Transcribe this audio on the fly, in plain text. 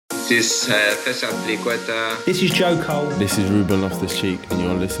This Fächerfliquetta. This is Joe Cole. This is Ruben Loftus-Cheek, and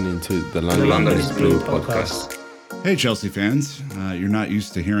you're listening to the London is Blue podcast. Hey, Chelsea fans. You're not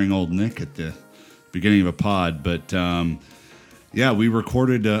used to hearing old Nick at the beginning of a pod, but yeah, we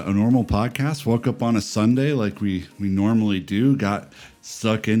recorded a normal podcast, woke up on a Sunday like we normally do, got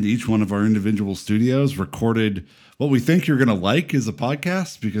stuck into each one of our individual studios, recorded what we think you're going to like as a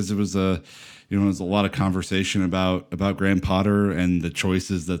podcast, because it was a lot of conversation about Graham Potter and the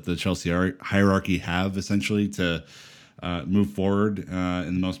choices that the Chelsea hierarchy have essentially to move forward in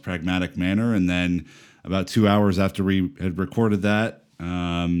the most pragmatic manner. And then about 2 hours after we had recorded that,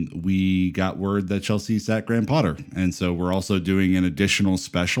 we got word that Chelsea sat Graham Potter. And so we're also doing an additional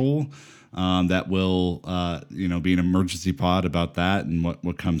special that will be an emergency pod about that and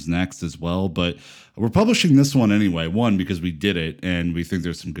what comes next as well. But we're publishing this one anyway, one, because we did it and we think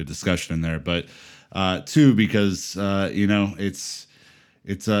there's some good discussion in there, but two, because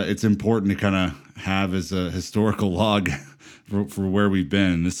it's important to kind of have as a historical log for where we've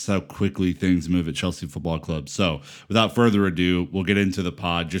been. This is how quickly things move at Chelsea Football Club. So without further ado, we'll get into the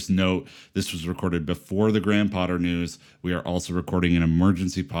pod. Just note, this was recorded before the Graham Potter news. We are also recording an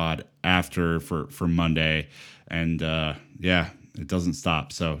emergency pod after for Monday. And it doesn't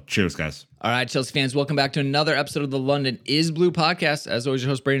stop. So cheers, guys. All right, Chelsea fans, welcome back to another episode of the London is Blue podcast. As always, your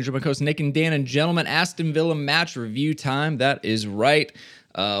host, Brandon, my co-host, Nick and Dan. And gentlemen, Aston Villa match review time. That is right.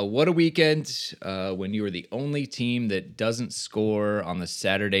 What a weekend when you were the only team that doesn't score on the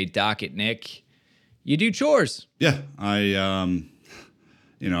Saturday docket, Nick. You do chores. Yeah, I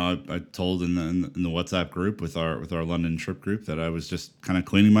told in the WhatsApp group with our London trip group that I was just kind of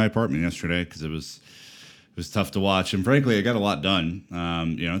cleaning my apartment yesterday because it was tough to watch, and frankly, I got a lot done.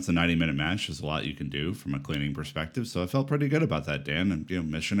 It's a 90-minute match. There's a lot you can do from a cleaning perspective, so I felt pretty good about that, Dan.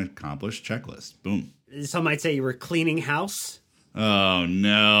 And mission accomplished, checklist, boom. Some might say you were cleaning house. Oh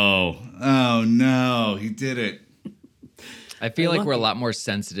no, he did it. I feel like we're a lot more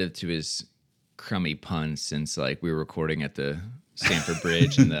sensitive to his crummy puns since we were recording at the Stamford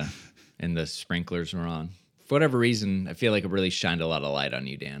Bridge and the sprinklers were on. For whatever reason, I feel like it really shined a lot of light on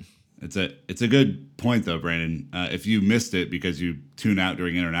you, Dan. It's a good point though, Brandon. If you missed it because you tune out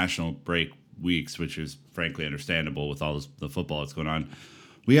during international break weeks, which is frankly understandable with all the football that's going on,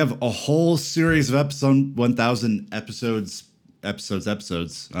 we have a whole series of episode 1000 episodes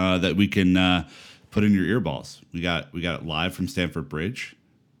that we can put in your earballs. We got it live from Stamford Bridge.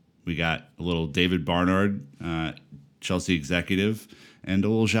 We got a little David Barnard, Chelsea executive, and a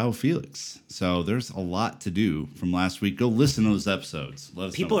little João Felix. So there's a lot to do from last week. Go listen to those episodes.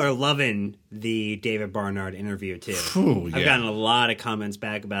 People are loving the David Barnard interview too. Yeah. I've gotten a lot of comments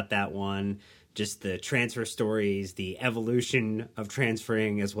back about that one. Just the transfer stories, the evolution of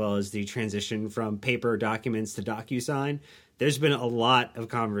transferring, as well as the transition from paper documents to DocuSign. There's been a lot of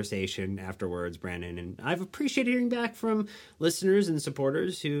conversation afterwards, Brandon, and I've appreciated hearing back from listeners and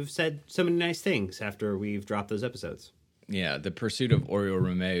supporters who've said so many nice things after we've dropped those episodes. Yeah, the pursuit of Oriol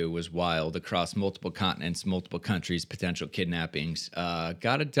Romeu was wild across multiple continents, multiple countries, potential kidnappings.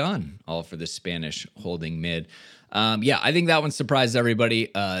 Got it done, all for the Spanish holding mid. I think that one surprised everybody.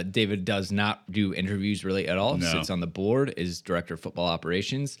 David does not do interviews really at all. No. Sits on the board, is director of football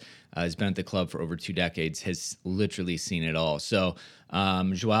operations. Has been at the club for over 2 decades, has literally seen it all. So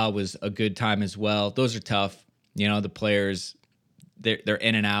Joao was a good time as well. Those are tough. The players, they're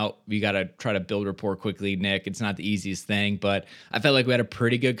in and out. You got to try to build rapport quickly, Nick. It's not the easiest thing, but I felt like we had a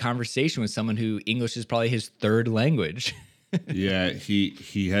pretty good conversation with someone who English is probably his third language. Yeah,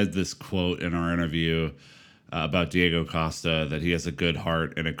 he had this quote in our interview about Diego Costa that he has a good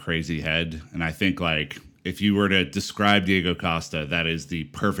heart and a crazy head. And I think if you were to describe Diego Costa, that is the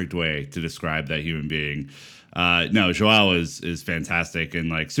perfect way to describe that human being. No, Joao is fantastic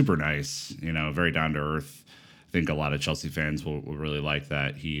and super nice, very down to earth. I think a lot of Chelsea fans will really like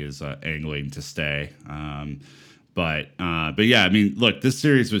that. He is angling to stay. But yeah, I mean, look, this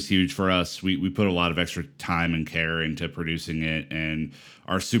series was huge for us. We put a lot of extra time and care into producing it and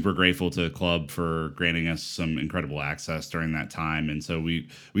are super grateful to the club for granting us some incredible access during that time. And so we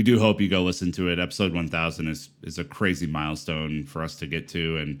do hope you go listen to it. Episode 1000 is a crazy milestone for us to get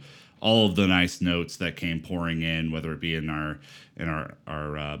to, and all of the nice notes that came pouring in, whether it be in our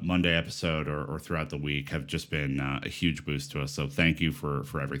Monday episode or throughout the week, have just been a huge boost to us. So thank you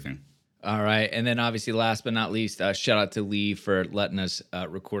for everything. All right. And then obviously, last but not least, shout out to Lee for letting us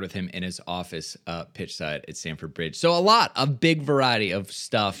record with him in his office pitch side at Stamford Bridge. So a big variety of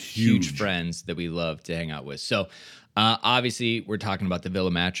stuff, huge friends that we love to hang out with. So obviously, we're talking about the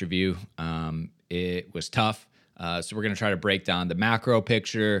Villa match review. It was tough. So we're going to try to break down the macro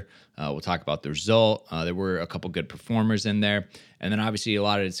picture. We'll talk about the result. There were a couple good performers in there. And then obviously a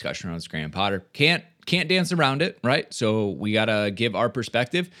lot of discussion around Graham Potter. Can't dance around it, right? So we got to give our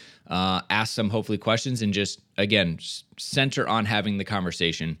perspective, ask some hopefully questions, and just, again, center on having the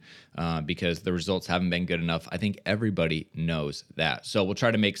conversation because the results haven't been good enough. I think everybody knows that. So we'll try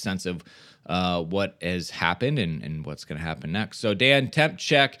to make sense of what has happened and what's going to happen next. So Dan, temp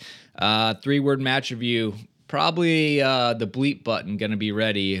check, 3-word match review. Probably the bleep button going to be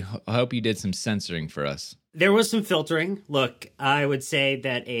ready. I hope you did some censoring for us. There was some filtering. Look, I would say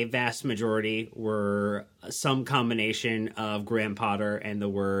that a vast majority were some combination of Graham Potter and the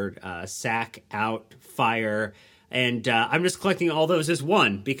word sack, out, fire. And I'm just collecting all those as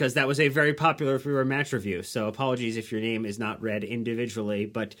one because that was a very popular 3-word match review. So apologies if your name is not read individually,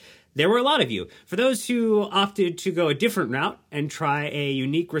 but there were a lot of you. For those who opted to go a different route and try a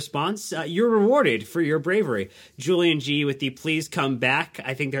unique response, you're rewarded for your bravery. Julian G with the please come back.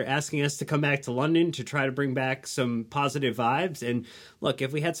 I think they're asking us to come back to London to try to bring back some positive vibes. And look,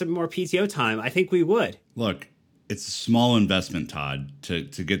 if we had some more PTO time, I think we would. Look, it's a small investment, Todd, to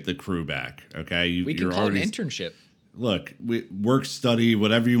get the crew back. Okay, We can call it an internship. Look, work, study,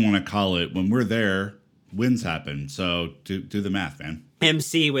 whatever you want to call it. When we're there, wins happen. So do the math, man.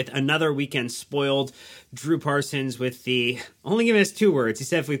 MC with another weekend spoiled. Drew Parsons with the only giving us 2 words. He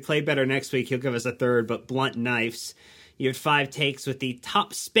said if we play better next week, he'll give us a 3rd, but blunt knives. You had 5 takes with the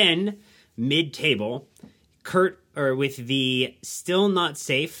top spin mid-table. Kurt with the still not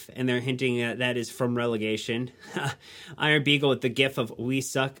safe, and they're hinting that is from relegation. Iron Beagle with the gif of we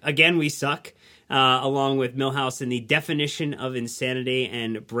suck. Again, we suck. Along with Millhouse in the definition of insanity,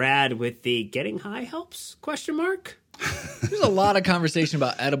 and Brad with the getting high helps? ? There's a lot of conversation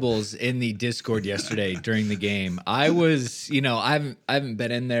about edibles in the Discord yesterday during the game. I was, I haven't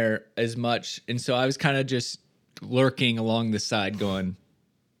been in there as much, and so I was kind of just lurking along the side going,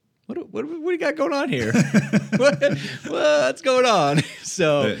 what do you got going on here? What's going on?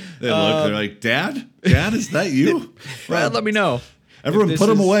 So they're like, Dad, is that you? Brad, let me know. Everyone put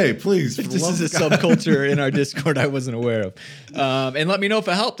them away, please. If this is a subculture in our Discord I wasn't aware of. And let me know if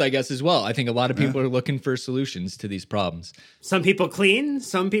it helped, I guess, as well. I think a lot of people are looking for solutions to these problems. Some people clean.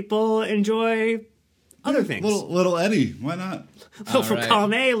 Some people enjoy other things. Little Eddie. Why not? Little from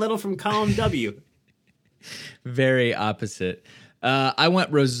column A, little from column W. Very opposite. I went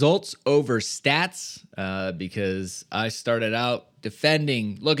results over stats because I started out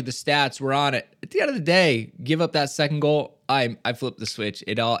defending. Look at the stats. We're on it. At the end of the day, give up that second goal. I flipped the switch.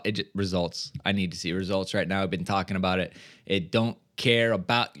 Results. I need to see results right now. I've been talking about it. Don't care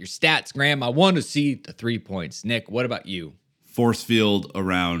about your stats, Graham. I want to see the 3 points. Nick, what about you? Force field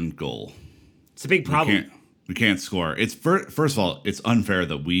around goal. It's a big problem. We can't score. It's first of all, it's unfair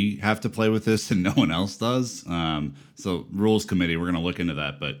that we have to play with this and no one else does. So rules committee, we're going to look into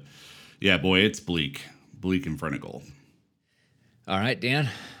that. But yeah, boy, it's bleak in front of goal. All right, Dan.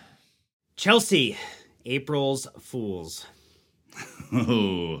 Chelsea, April's Fools.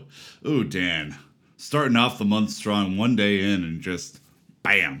 Oh, Dan. Starting off the month strong, one day in and just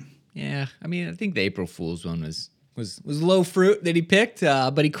bam. Yeah, I mean, I think the April Fool's one was low fruit that he picked,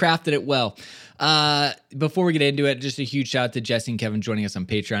 but he crafted it well. Before we get into it, just a huge shout out to Jesse and Kevin joining us on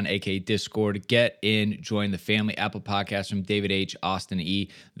Patreon, aka Discord. Get in, join the family. Apple Podcast from David H., Austin E.,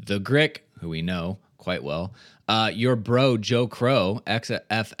 The Grick, who we know quite well. Your bro, Joe Crow,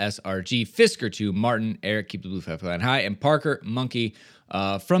 XFSRG, Fisker2, Martin, Eric, Keep the Blue Flag Flying High, and Parker Monkey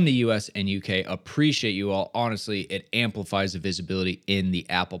from the US and UK. Appreciate you all. Honestly, it amplifies the visibility in the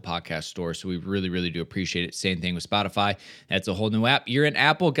Apple Podcast store. So we really, really do appreciate it. Same thing with Spotify. That's a whole new app. You're in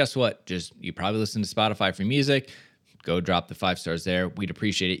Apple. Guess what? You probably listen to Spotify for music. Go drop the 5 stars there. We'd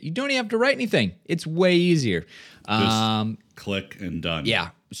appreciate it. You don't even have to write anything. It's way easier. Just click and done. Yeah,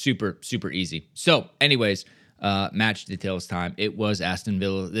 super, super easy. So anyways, match details time. It was Aston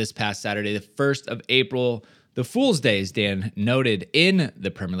Villa this past Saturday, the 1st of April. The Fool's Day, as Dan noted, in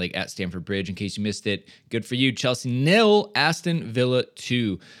the Premier League at Stamford Bridge. In case you missed it, good for you. Chelsea 0, Aston Villa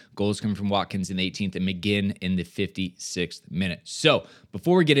 2. Goals coming from Watkins in the 18th and McGinn in the 56th minute. So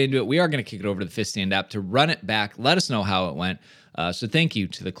before we get into it, we are going to kick it over to the Fist Stand app to run it back. Let us know how it went. So thank you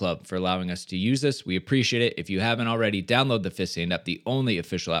to the club for allowing us to use this. We appreciate it. If you haven't already, download the Fist Stand app, the only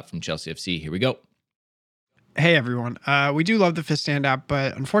official app from Chelsea FC. Here we go. Hey everyone, we do love the Fist Stand app,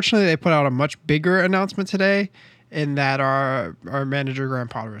 but unfortunately they put out a much bigger announcement today in that our manager Graham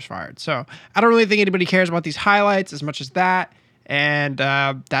Potter was fired. So I don't really think anybody cares about these highlights as much as that, and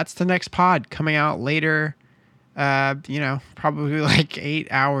that's the next pod coming out later, probably like 8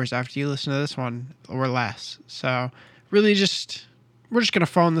 hours after you listen to this one or less. So really we're just gonna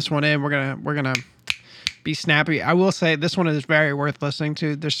phone this one in. We're gonna be snappy. I will say this one is very worth listening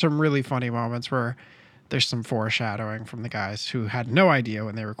to. There's some really funny moments where there's some foreshadowing from the guys who had no idea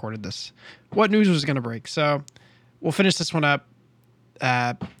when they recorded this what news was going to break. So we'll finish this one up.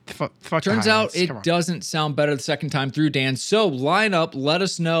 Fuck Turns the out highlights. Come it on. doesn't sound better the second time through, Dan. So line up. Let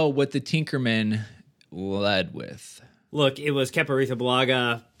us know what the Tinkerman led with. Look, it was Keparitha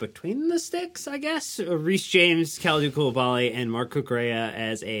Balaga between the sticks, I guess. Reece James, Kalidou Koulibaly, and Mark Cucurella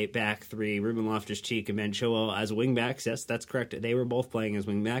as a back three. Ruben Loftus-Cheek and Ben Chilwell as wingbacks. Yes, that's correct. They were both playing as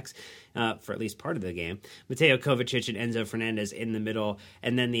wingbacks for at least part of the game. Mateo Kovacic and Enzo Fernandez in the middle.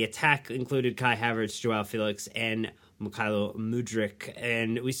 And then the attack included Kai Havertz, Joao Felix, and Mykhailo Mudryk,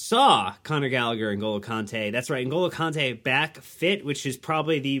 and we saw Conor Gallagher and N'Golo Kante. That's right, N'Golo Kante back fit, which is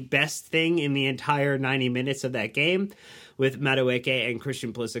probably the best thing in the entire 90 minutes of that game, with Madueke and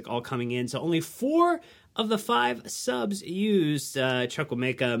Christian Pulisic all coming in. So only 4 of the 5 subs used.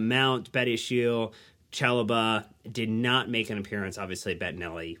 Chukwuemeka, Mount, Badiashile, Chalobah did not make an appearance. Obviously,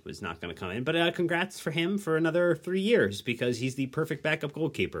 Bettinelli was not going to come in, but congrats for him for another 3 years because he's the perfect backup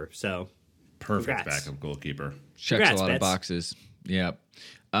goalkeeper. So. Perfect Congrats. backup goalkeeper. Checks Congrats, a lot of Betts. boxes. Yep.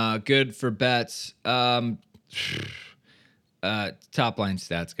 Good for bets. Top line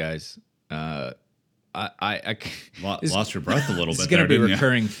stats, guys. I Lost your breath a little It's bit. going to there, be a didn't you?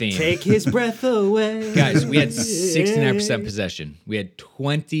 recurring theme. Take his breath away. Guys, we had 69% possession. We had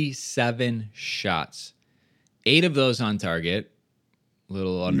 27 shots. 8 of those on target, a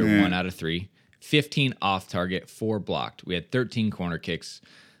little under 1 out of 3. 15 off target, 4 blocked. We had 13 corner kicks.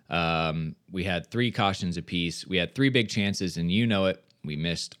 We had 3 cautions apiece. We had 3 big chances, and you know it. We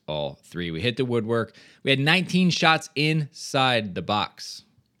missed all 3. We hit the woodwork. We had 19 shots inside the box,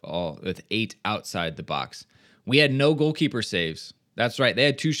 all with 8 outside the box. We had no goalkeeper saves. That's right. They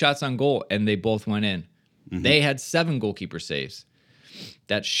had 2 shots on goal, and they both went in. They had 7 goalkeeper saves.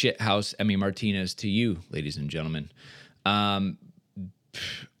 That's shithouse Emi Martinez to you, ladies and gentlemen. The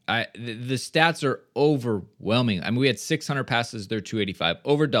stats are overwhelming. I mean, we had 600 passes, they're 285,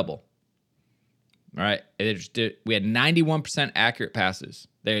 over double. All right. We had 91% accurate passes.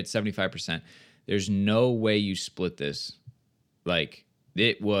 They had 75%. There's no way you split this. Like,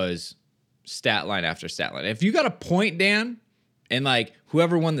 it was stat line after stat line. If you got a point, Dan, and like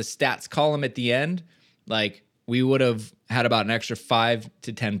whoever won the stats column at the end, like we would have had about an extra 5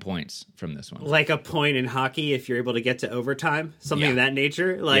 to 10 points from this one. Like a point in hockey if you're able to get to overtime, something Yeah. of that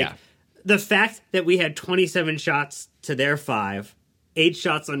nature. Like Yeah. the fact that we had 27 shots to their 5, 8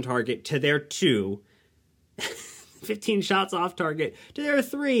 shots on target to their 2, 15 shots off target to their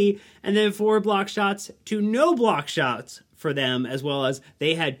 3, and then 4 block shots to no block shots for them, as well as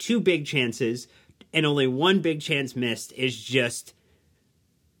they had 2 big chances and only 1 big chance missed is just,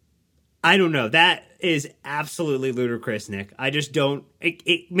 I don't know. That is absolutely ludicrous, Nick. I just don't make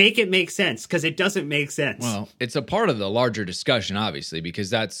it make sense because it doesn't make sense. Well, it's a part of the larger discussion, obviously, because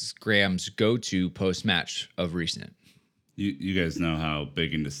that's Graham's go-to post-match of recent. You guys know how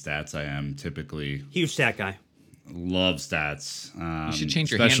big into stats I am. Typically, Huge stat guy. love stats. You should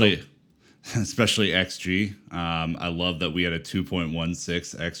change your especially, handle. Especially XG. I love that we had a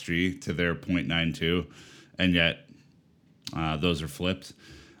 2.16 XG to their 0.92, and yet those are flipped.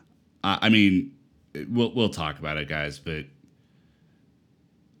 I mean, we'll talk about it, guys, but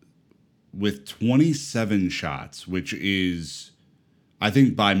with 27 shots, which is, I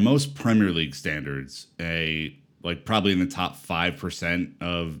think, by most Premier League standards, probably in the top 5%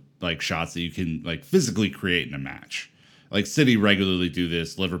 of like shots that you can like physically create in a match. Like City regularly do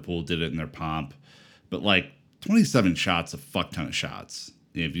this, Liverpool did it in their pomp, but like 27 shots, a fuck ton of shots.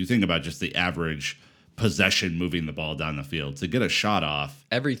 If you think about just the average possession moving the ball down the field to get a shot off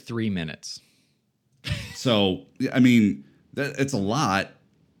Every 3 minutes. So, I mean, it's a lot.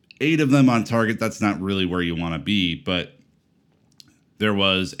 8 of them on target. That's not really where you want to be. But there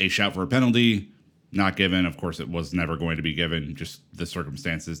was a shout for a penalty, not given. Of course, it was never going to be given. Just the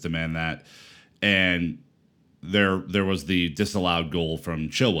circumstances demand that. And there was the disallowed goal from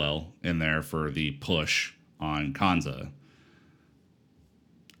Chilwell in there for the push on Konza.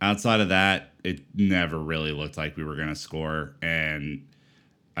 Outside of that, it never really looked like we were going to score. And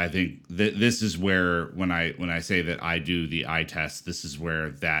I think this is where, when I say that I do the eye test, this is where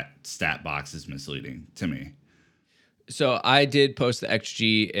that stat box is misleading to me. So I did post the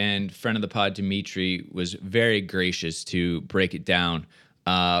XG, and friend of the pod, Dimitri, was very gracious to break it down.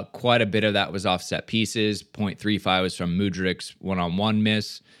 Quite a bit of that was offset pieces. 0.35 was from Mudryk's one-on-one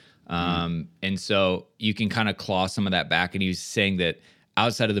miss. And so you can kind of claw some of that back. And he was saying that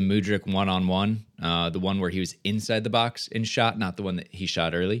outside of the Mudryk one-on-one, the one where he was inside the box and shot, not the one that he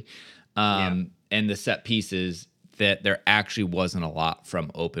shot early, and the set pieces, that there actually wasn't a lot from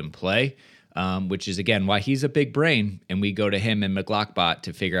open play. which is, again, why he's a big brain, and we go to him and McLockbot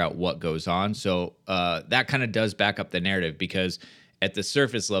to figure out what goes on. So that kind of does back up the narrative, because at the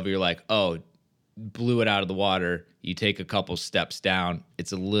surface level, you're like, oh, blew it out of the water. You take a couple steps down,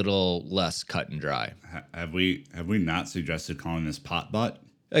 it's a little less cut and dry. Have we not suggested calling this pot butt?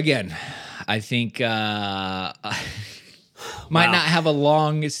 Again, I think might not have a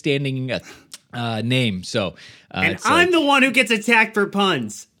long-standing name. So, and I'm the one who gets attacked for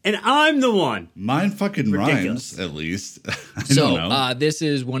puns, and I'm the one. Mine fucking Ridiculous. rhymes, at least. I so don't know. This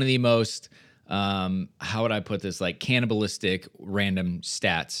is one of the most, how would I put this, like cannibalistic random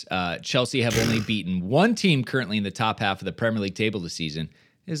stats. Chelsea have only beaten one team currently in the top half of the Premier League table this season,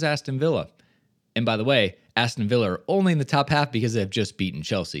 is Aston Villa. And by the way, Aston Villa are only in the top half because they've just beaten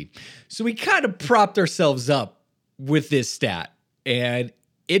Chelsea. So we kind of propped ourselves up with this stat, and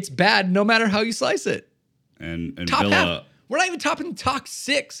it's bad no matter how you slice it. And Top Villa, half. We're not even top in the top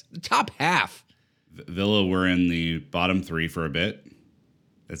 6, the top half. Villa were in the bottom 3 for a bit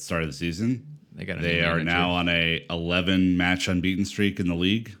at the start of the season. They are now on a 11 match unbeaten streak in the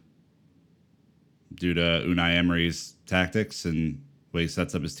league due to Unai Emery's tactics and the way he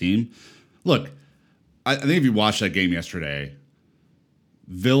sets up his team. Look, I think if you watched that game yesterday,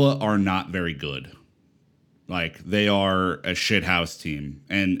 Villa are not very good. Like, they are a shithouse team,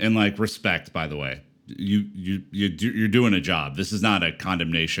 and like, respect, by the way. You're doing a job. This is not a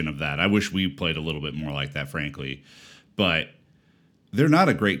condemnation of that. I wish we played a little bit more like that, frankly, but they're not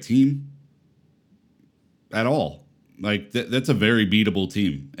a great team at all. Like, that's a very beatable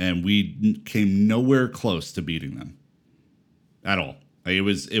team, and we came nowhere close to beating them at all. Like, it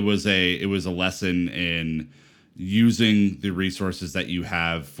was a lesson in using the resources that you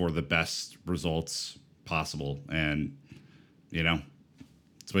have for the best results possible, and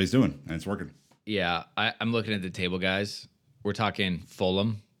that's what he's doing, and it's working. Yeah, I'm looking at the table, guys. We're talking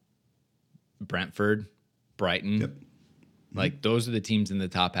Fulham, Brentford, Brighton. Yep. Like, those are the teams in the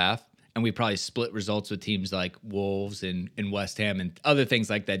top half. And we probably split results with teams like Wolves and West Ham and other things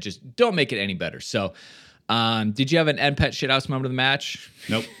like that. Just don't make it any better. So, did you have an NPET shithouse moment of the match?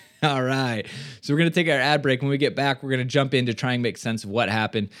 Nope. All right. So we're going to take our ad break. When we get back, we're going to jump in to try and make sense of what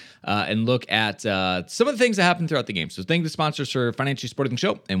happened and look at some of the things that happened throughout the game. So thank the sponsors for financially supporting the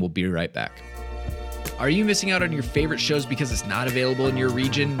show, and we'll be right back. Are you missing out on your favorite shows because it's not available in your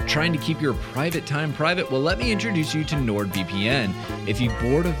region? Trying to keep your private time private? Well, let me introduce you to NordVPN. If you're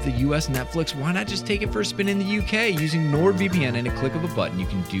bored of the US Netflix, why not just take it for a spin in the UK? Using NordVPN and a click of a button, you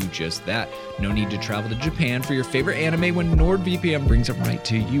can do just that. No need to travel to Japan for your favorite anime when NordVPN brings it right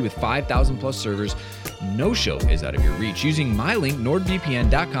to you. With 5,000 plus servers, no show is out of your reach. Using my link,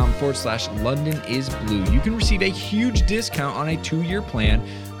 nordvpn.com/LondonIsBlue, you can receive a huge discount on a 2-year plan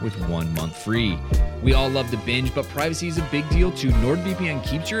with 1 month free. We all love to binge, but privacy is a big deal too. NordVPN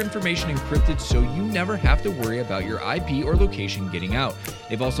keeps your information encrypted so you never have to worry about your IP or location getting out.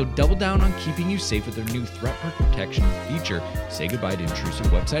 They've also doubled down on keeping you safe with their new threat protection feature. Say goodbye to intrusive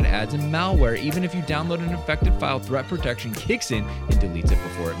website ads and malware. Even if you download an infected file, threat protection kicks in and deletes it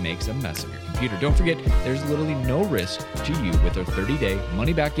before it makes a mess of your computer. Don't forget, there's literally no risk to you with their 30-day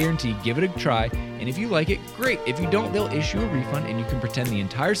money-back guarantee. Give it a try, and if you like it, great. If you don't, they'll issue a refund, and you can pretend the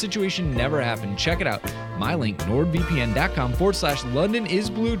entire situation never happened. Check it out. My link,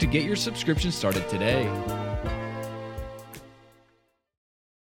 nordvpn.com/LondonIsBlue to get your subscription started today.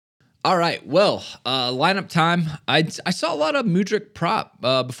 All right, well, lineup time. I saw a lot of Mudryk prop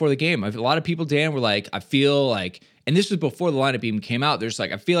before the game. A lot of people, Dan, were like, I feel like, and this was before the lineup even came out, there's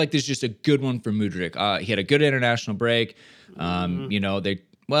like, I feel like this is just a good one for Mudryk. He had a good international break.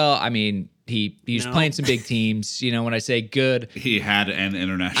 He was playing some big teams. When I say good, He had an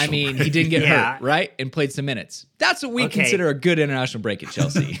international break. he didn't get hurt, right? And played some minutes. That's what we consider a good international break at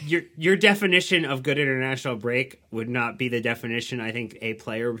Chelsea. Your definition of good international break would not be the definition I think a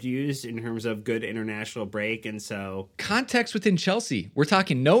player would use in terms of good international break, and so Context within Chelsea. We're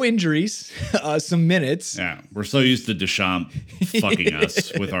talking no injuries, some minutes. Yeah, we're so used to Deschamps fucking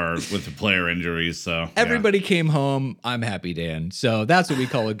us with the player injuries. So Everybody came home. I'm happy, Dan. So that's what we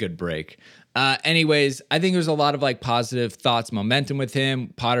call a good break. Anyways, I think there's a lot of like positive thoughts, momentum with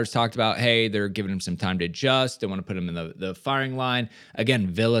him. Potter's talked about, hey, they're giving him some time to adjust. They want to put him in the firing line. Again,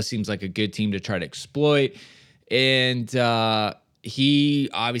 Villa seems like a good team to try to exploit. And he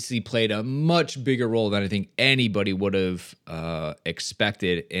obviously played a much bigger role than I think anybody would have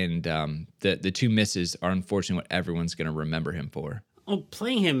expected. And the 2 misses are unfortunately what everyone's going to remember him for. Well,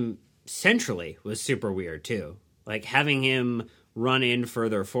 playing him centrally was super weird too. Like having him run in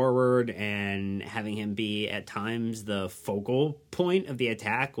further forward and having him be at times the focal point of the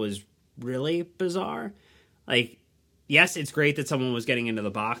attack was really bizarre. Like yes, it's great that someone was getting into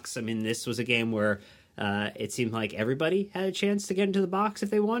the box. I mean, this was a game where it seemed like everybody had a chance to get into the box if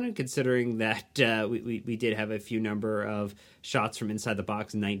they wanted, considering that we did have a few number of shots from inside the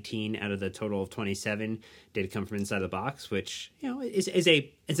box. 19 out of the total of 27 did come from inside the box, which is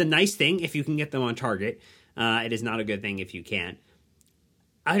a nice thing if you can get them on target. It is not a good thing if you can't.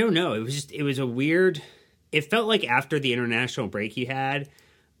 I don't know. It was a weird. It felt like after the international break he had,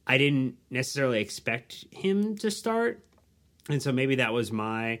 I didn't necessarily expect him to start, and so maybe that was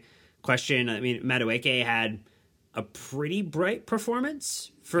my question. I mean, Madueke had a pretty bright performance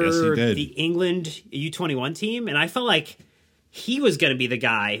for the England U21 team, and I felt like he was going to be the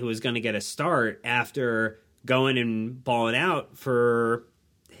guy who was going to get a start after going and balling out for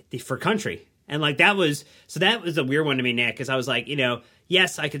country. And like that was a weird one to me, Nick, because I was like,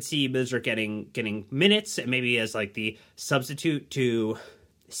 yes, I could see Mudryk getting minutes, and maybe as like the substitute to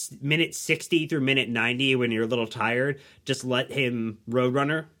minute 60 through minute 90 when you're a little tired, just let him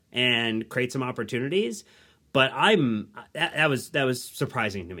roadrunner and create some opportunities. But that was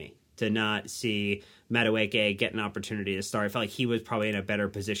surprising to me to not see Madueke get an opportunity to start. I felt like he was probably in a better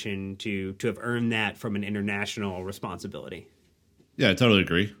position to have earned that from an international responsibility. Yeah, I totally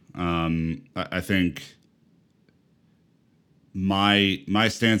agree. I think my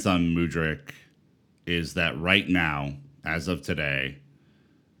stance on Mudryk is that right now, as of today,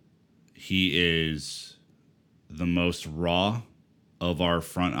 he is the most raw of our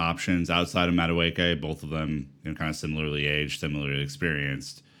front options outside of Madueke, both of them kind of similarly aged, similarly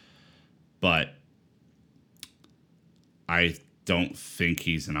experienced. But I don't think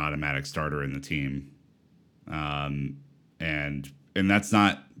he's an automatic starter in the team. And that's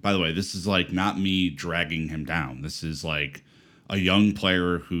not, by the way, this is like not me dragging him down. This is like a young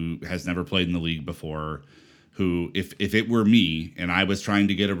player who has never played in the league before, who, if it were me and I was trying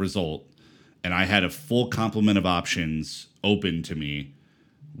to get a result and I had a full complement of options open to me,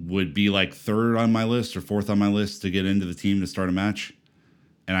 would be like third on my list or fourth on my list to get into the team to start a match.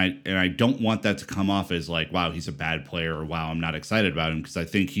 And I don't want that to come off as like, wow, he's a bad player, or wow, I'm not excited about him, because I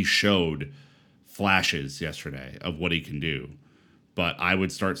think he showed flashes yesterday of what he can do. But I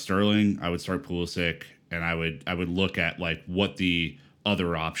would start Sterling, I would start Pulisic, and I would look at like what the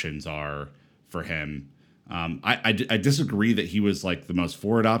other options are for him. I disagree that he was like the most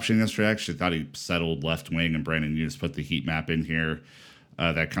forward option yesterday. I actually thought he settled left wing, and Brandon, you just put the heat map in here.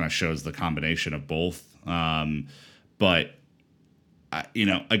 That kind of shows the combination of both. But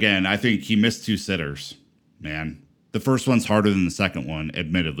again, I think he missed two sitters, man. The first one's harder than the second one,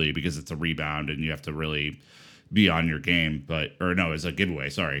 admittedly, because it's a rebound and you have to really be on your game. It's a giveaway.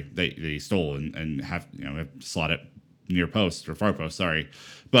 Sorry, they stole and have slot it near post or far post. Sorry,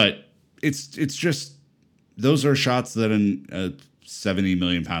 but it's just those are shots that a 70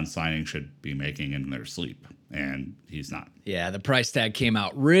 million pound signing should be making in their sleep, and he's not. Yeah, the price tag came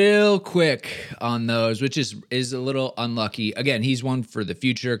out real quick on those, which is a little unlucky. Again, he's one for the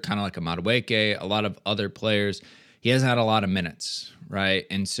future, kind of like a Madueke, a lot of other players. He hasn't had a lot of minutes, right?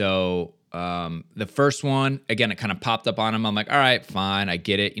 And so the first one, again, it kind of popped up on him. I'm like, all right, fine, I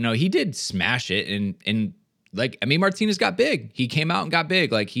get it. He did smash it, and like, I mean, Martinez got big. He came out and got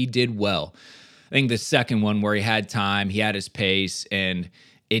big. Like, he did well. I think the second one where he had time, he had his pace, and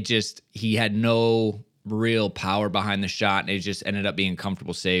he had no real power behind the shot, and it just ended up being a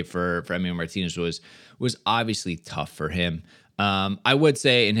comfortable save for Emiliano Martinez. Was obviously tough for him. I would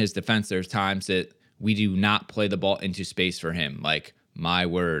say in his defense, there's times that we do not play the ball into space for him. Like, my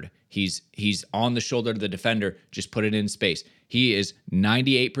word, he's on the shoulder of the defender, just put it in space. He is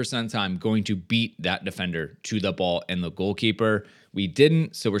 98% of the time going to beat that defender to the ball and the goalkeeper. We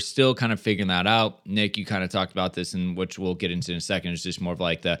didn't, so we're still kind of figuring that out. Nick, you kind of talked about this, and which we'll get into in a second. It's just more of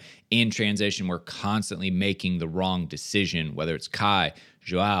like in transition, we're constantly making the wrong decision, whether it's Kai,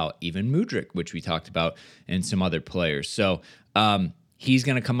 Joao, even Mudryk, which we talked about, and some other players. So he's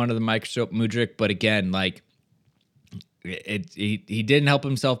going to come under the microscope, Mudryk, but again, like he didn't help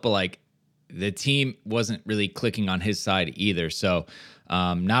himself, but like the team wasn't really clicking on his side either. So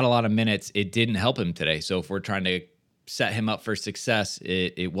not a lot of minutes. It didn't help him today. So if we're trying to set him up for success,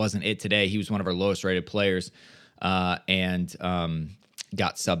 it wasn't it today. He was one of our lowest rated players and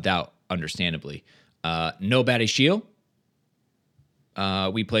got subbed out, understandably. No Badiashile.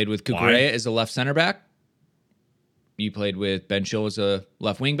 We played with Cucurella as a left center back. You played with Ben Chilwell as a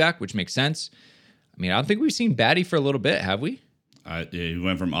left wing back, which makes sense. I mean, I don't think we've seen Batty for a little bit, have we? He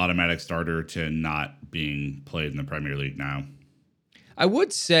went from automatic starter to not being played in the Premier League now. I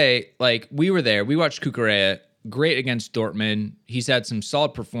would say, like, we were there. We watched Cucurella, great against Dortmund. He's had some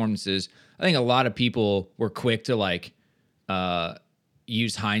solid performances. I think a lot of people were quick to, like,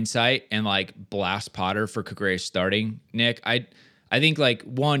 use hindsight and like blast Potter for Kukurea starting, Nick, I think like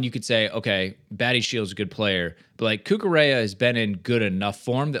one, you could say, okay, Batty Shield's a good player, but like Kukurea has been in good enough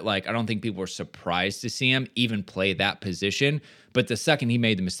form that like I don't think people were surprised to see him even play that position. But the second he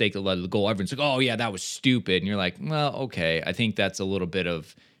made the mistake that led to the goal, everyone's like, oh yeah, that was stupid. And you're like, well, okay. I think that's a little bit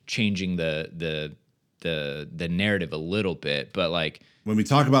of changing the narrative a little bit. But like when we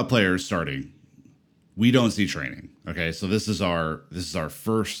talk about players starting, we don't see training. Okay, so this is our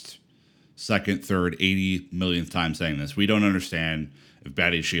first, second, third, 80 millionth time saying this. We don't understand if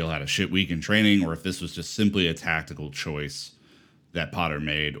Batty Shield had a shit week in training or if this was just simply a tactical choice that Potter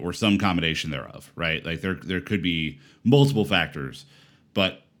made or some combination thereof, right? Like there could be multiple factors.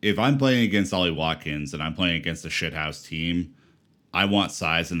 But if I'm playing against Ollie Watkins and I'm playing against a shithouse team, I want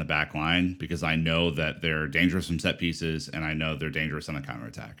size in the back line because I know that they're dangerous from set pieces and I know they're dangerous on the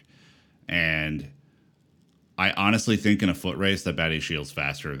counterattack. And I honestly think in a foot race that Batty Shield's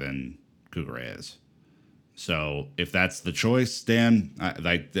faster than Kukurea is. So if that's the choice, Dan,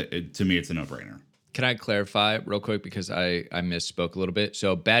 to me, it's a no-brainer. Can I clarify real quick because I misspoke a little bit?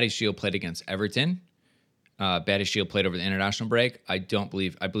 So Batty Shield played against Everton. Batty Shield played over the international break. I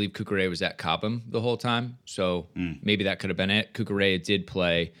believe Kukurea was at Cobham the whole time. So maybe that could have been it. Kukurea did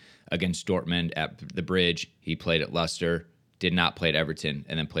play against Dortmund at the Bridge. He played at Leicester, did not play at Everton,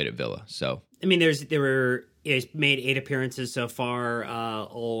 and then played at Villa. So I mean, he's made 8 appearances so far.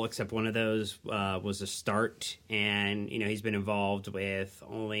 All except one of those was a start, and he's been involved with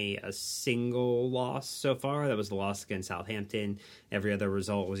only a single loss so far. That was the loss against Southampton. Every other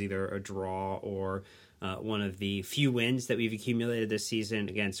result was either a draw or one of the few wins that we've accumulated this season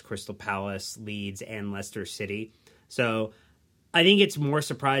against Crystal Palace, Leeds, and Leicester City. So I think it's more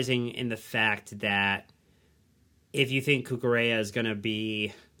surprising in the fact that if you think Kukurea is going to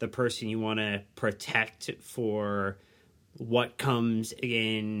be the person you want to protect for what comes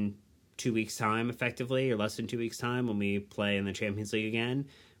in 2 weeks' time, effectively, or less than 2 weeks' time when we play in the Champions League again,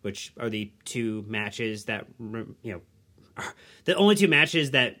 which are the 2 matches that, the only 2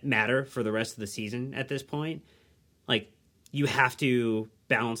 matches that matter for the rest of the season at this point. Like, you have to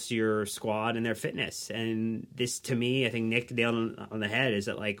balance your squad and their fitness. And this, to me, I think Nick nailed on the head, is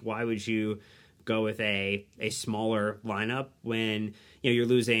that, like, why would you go with a smaller lineup when you're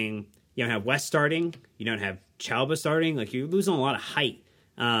losing? You don't have West starting, you don't have Chalba starting. Like, you're losing a lot of height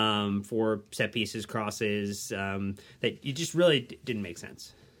for set pieces, crosses, that you just really didn't make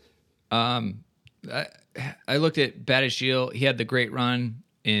sense. I looked at Batty Shield. He had the great run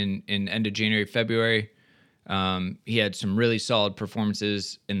in end of January, February. He had some really solid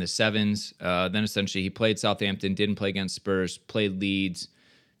performances in the sevens. Then essentially he played Southampton, didn't play against Spurs, played Leeds,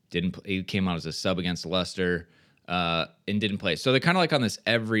 he came out as a sub against Leicester, and didn't play. So they're kind of like on this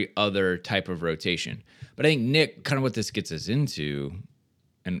every other type of rotation. But I think, Nick, kind of what this gets us into,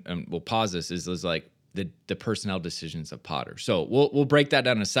 and we'll pause this, is like the personnel decisions of Potter. So we'll break that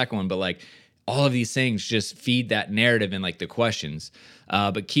down in a second one, but like all of these things just feed that narrative and like the questions.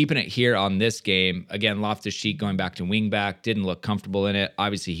 But keeping it here on this game, again, Loftus-Cheek going back to wing back, didn't look comfortable in it.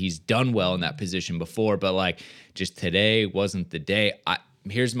 Obviously, he's done well in that position before, but like just today wasn't the day.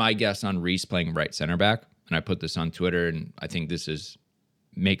 Here's my guess on Reece playing right center back, and I put this on Twitter, and I think this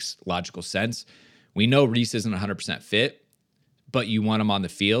makes logical sense. We know Reece isn't 100% fit, but you want him on the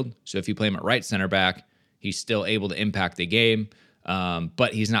field. So if you play him at right center back, he's still able to impact the game,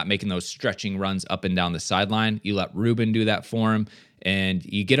 but he's not making those stretching runs up and down the sideline. You let Ruben do that for him, and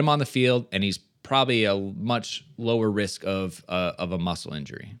you get him on the field, and he's probably a much lower risk of a muscle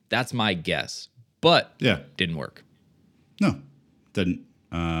injury. That's my guess, but didn't work. No, didn't.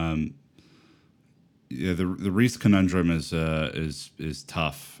 The Reece conundrum is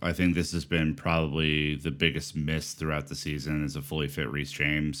tough. I think this has been probably the biggest miss throughout the season is a fully fit Reece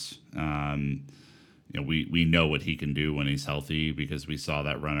James. We know what he can do when he's healthy because we saw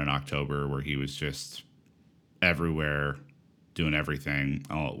that run in October where he was just everywhere, doing everything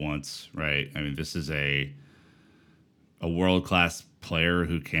all at once, right? I mean, this is a world-class player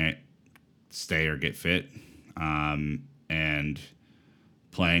who can't stay or get fit, and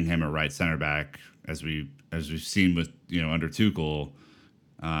playing him a right center back, as we've seen with under Tuchel,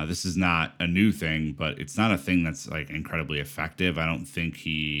 this is not a new thing, but it's not a thing that's like incredibly effective. I don't think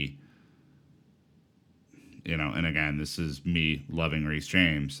he, and again, this is me loving Reece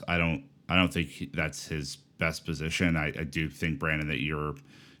James. I don't think that's his best position. I do think, Brandon, that you're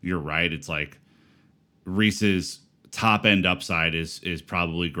right. It's like Reece's top end upside is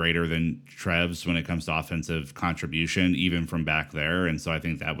probably greater than Trev's when it comes to offensive contribution, even from back there. And so I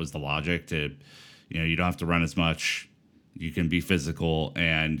think that was the logic to, you don't have to run as much. You can be physical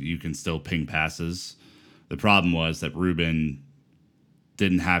and you can still ping passes. The problem was that Ruben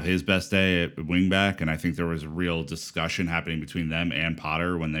didn't have his best day at wingback, and I think there was a real discussion happening between them and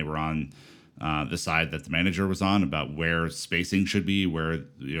Potter when they were on the side that the manager was on about where spacing should be, where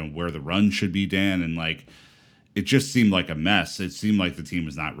the run should be, Dan, and like it just seemed like a mess. It seemed like the team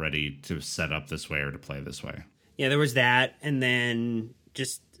was not ready to set up this way or to play this way. Yeah, there was that, and then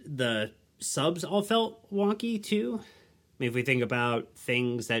just the subs all felt wonky too. I mean, if we think about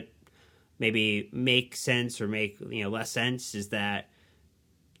things that maybe make sense or make less sense, is that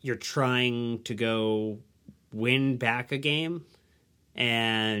you're trying to go win back a game,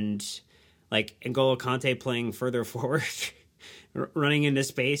 and like N'Golo Kante playing further forward, running into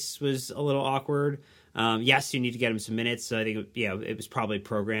space was a little awkward. Yes, you need to get him some minutes. So I think it was probably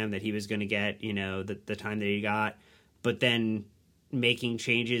programmed that he was going to get the time that he got, but then making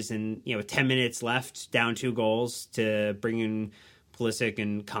changes and with 10 minutes left, down 2 goals to bring in Pulisic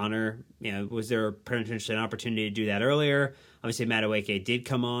and Connor. Was there potentially an opportunity to do that earlier? Obviously, Madueke did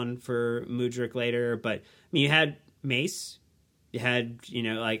come on for Mudryk later, but I mean, you had Mace. You had,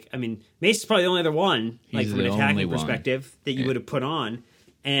 Mace is probably the only other one, like from an attacking perspective, that you would have put on,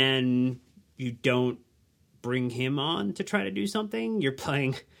 and you don't bring him on to try to do something. You're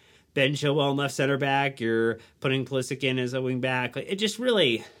playing Ben Chilwell on left center back. You're putting Pulisic in as a wing back. It just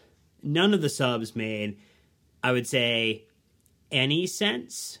really, none of the subs made, I would say, any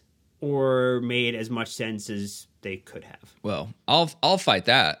sense or made as much sense as they could have. Well, I'll fight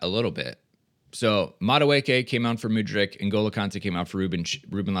that a little bit. So Madueke came on for Mudryk, and N'Golo Kante came out for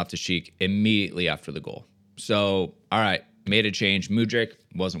Ruben Loftus-Cheek immediately after the goal. So, all right, made a change. Mudryk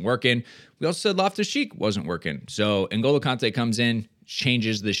wasn't working. We also said Loftus-Cheek wasn't working. So N'Golo Kante comes in,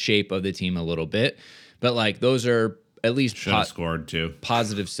 changes the shape of the team a little bit. But like those are at least scored too.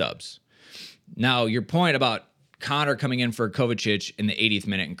 Positive subs. Now, your point about Connor coming in for Kovacic in the 80th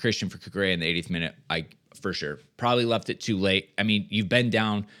minute and Christian for Kukurea in the 80th minute, I for sure probably left it too late. I mean, you've been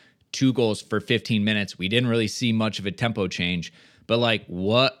down 2 goals for 15 minutes. We didn't really see much of a tempo change, but like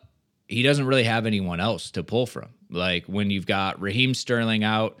he doesn't really have anyone else to pull from. Like when you've got Raheem Sterling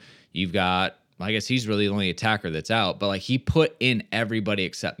out, you've got, I guess he's really the only attacker that's out, but like he put in everybody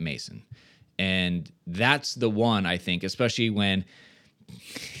except Mason. And that's the one, I think, especially when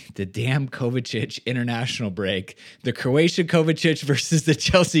the damn Kovacic international break, the Croatia Kovacic versus the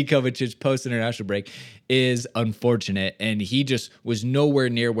Chelsea Kovacic post-international break is unfortunate. And he just was nowhere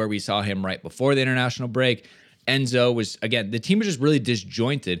near where we saw him right before the international break. Enzo was, again, the team was just really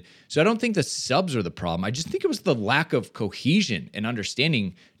disjointed. So I don't think the subs are the problem. I just think it was the lack of cohesion and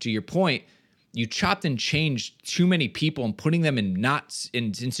understanding. To your point, you chopped and changed too many people and putting them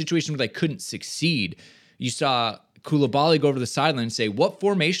in situations where they couldn't succeed. You saw Koulibaly go over the sideline and say, what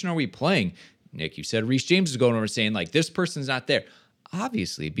formation are we playing? Nick, you said Reece James is going over saying, like, this person's not there.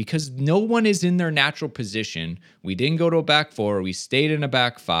 Obviously, because no one is in their natural position. We didn't go to a back 4. We stayed in a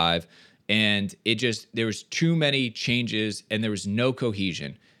back 5. And there was too many changes and there was no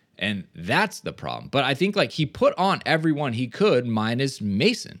cohesion. And that's the problem. But I think like he put on everyone he could minus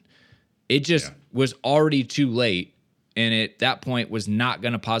Mason. It just was already too late. And at that point was not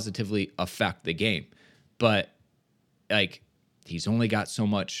going to positively affect the game. But like he's only got so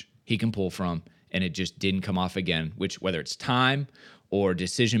much he can pull from, and it just didn't come off again, which whether it's time or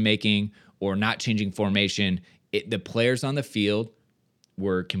decision-making or not changing formation, the players on the field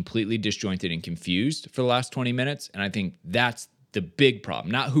were completely disjointed and confused for the last 20 minutes. And I think that's the big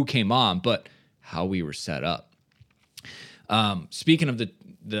problem. Not who came on, but how we were set up. Speaking of the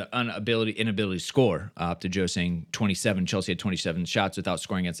inability to score, to Joe saying 27, Chelsea had 27 shots without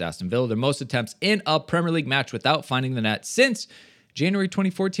scoring against Aston Villa. Their most attempts in a Premier League match without finding the net since January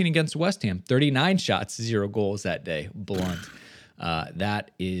 2014 against West Ham. 39 shots, 0 goals that day. Blunt.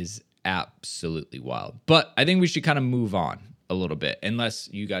 That is absolutely wild. But I think we should kind of move on a little bit, unless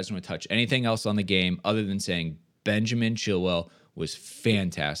you guys want to touch anything else on the game other than saying Benjamin Chilwell was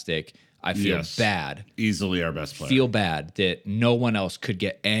fantastic. I feel bad. Easily our best player. Feel bad that no one else could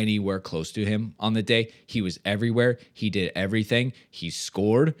get anywhere close to him on the day. He was everywhere. He did everything. He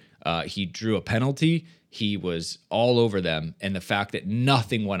scored. He drew a penalty. He was all over them. And the fact that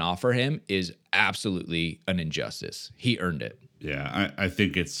nothing went off for him is absolutely an injustice. He earned it. Yeah, I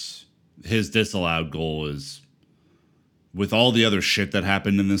think it's his disallowed goal is, with all the other shit that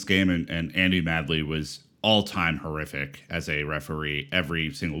happened in this game, and Andy Madley was all-time horrific as a referee.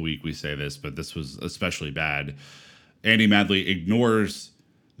 Every single week we say this, but this was especially bad. Andy Madley ignores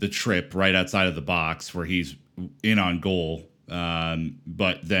the trip right outside of the box where he's in on goal,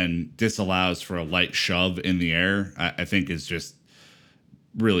 but then disallows for a light shove in the air. I think is just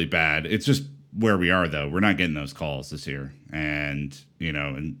really bad. It's just where we are, though. We're not getting those calls this year. And,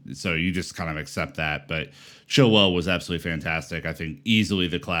 and so you just kind of accept that. But Chilwell was absolutely fantastic. I think easily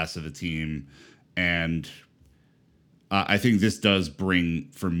the class of the team. And I think this does bring,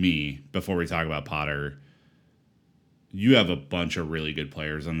 for me, before we talk about Potter, you have a bunch of really good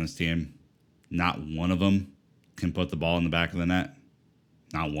players on this team. Not one of them can put the ball in the back of the net.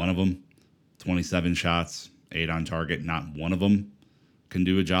 Not one of them. 27 shots, 8 on target. Not one of them can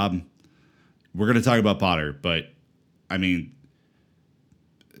do a job. We're going to talk about Potter, but I mean,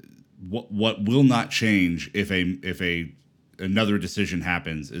 what will not change if another decision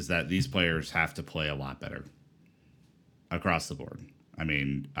happens is that these players have to play a lot better across the board. I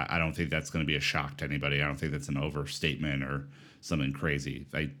mean, I don't think that's going to be a shock to anybody. I don't think that's an overstatement or something crazy.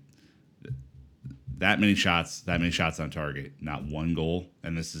 That many shots on target, not one goal,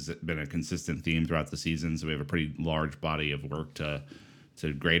 and this has been a consistent theme throughout the season. So we have a pretty large body of work to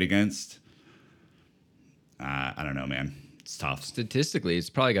grade against. I don't know, man. It's tough. Statistically, it's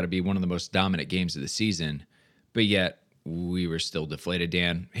probably got to be one of the most dominant games of the season, but yet we were still deflated.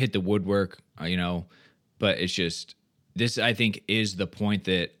 Dan hit the woodwork, but it's just this. I think is the point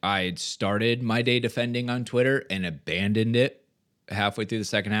that I had started my day defending on Twitter and abandoned it halfway through the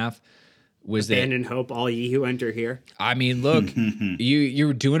second half. Was abandon hope, all ye who enter here. I mean, look, you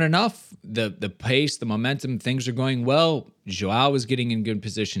were doing enough. The pace, the momentum, things are going well. Joao was getting in good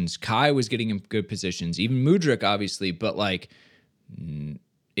positions. Kai was getting in good positions. Even Mudryk, obviously. But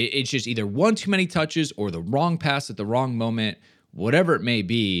it's just either one too many touches or the wrong pass at the wrong moment, whatever it may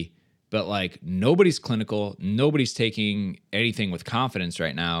be. But nobody's clinical. Nobody's taking anything with confidence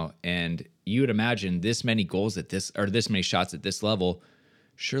right now. And you would imagine this many goals at this, or this many shots at this level,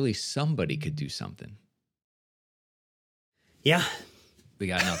 surely somebody could do something. Yeah. We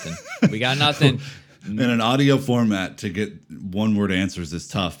got nothing. In an audio format, to get one-word answers is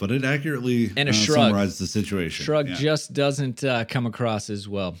tough, but it accurately and a shrug. Summarizes the situation. Shrug just doesn't come across as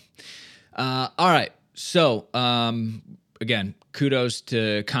well. All right. So, again, kudos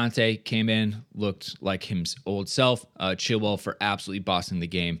to Conte. Came in, looked like his old self. Chilwell for absolutely bossing the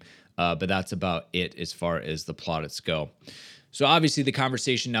game. But that's about it as far as the plaudits go. So obviously the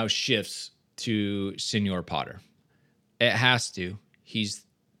conversation now shifts to Senor Potter. It has to. He's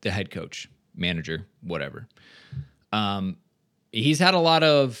the head coach, manager, whatever. He's had a lot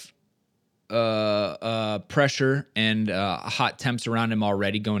of pressure and hot temps around him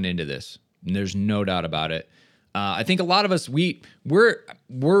already going into this. And there's no doubt about it. I think a lot of us, we're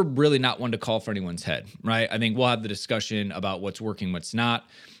really not one to call for anyone's head, right? I think we'll have the discussion about what's working, what's not,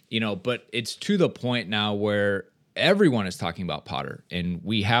 but it's to the point now where everyone is talking about Potter, and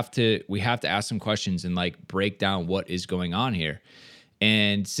we have to ask some questions and break down what is going on here.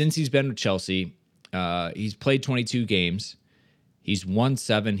 And since he's been with Chelsea, he's played 22 games. He's won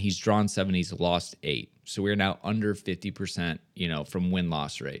 7, he's drawn 7, he's lost 8. So we're now under 50%, from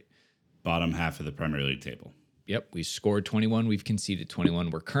win-loss rate. Bottom half of the Premier League table. Yep, we scored 21, we've conceded 21.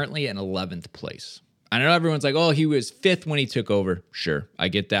 We're currently in 11th place. I know everyone's like, oh, he was 5th when he took over. Sure, I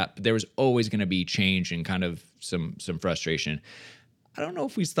get that. But there was always going to be change and kind of some frustration. I don't know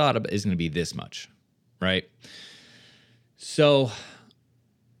if we thought it was going to be this much, right? So,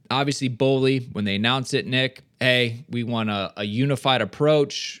 obviously, Bowley, when they announced it, Nick, hey, we want a unified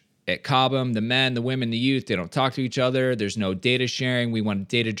approach at Cobham. The men, the women, the youth, they don't talk to each other. There's no data sharing. We want a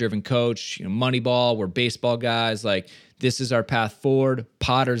data-driven coach. Moneyball, we're baseball guys. This is our path forward.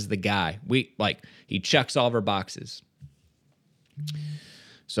 Potter's the guy. He checks all of our boxes.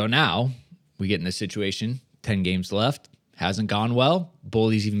 So now we get in this situation, 10 games left, hasn't gone well.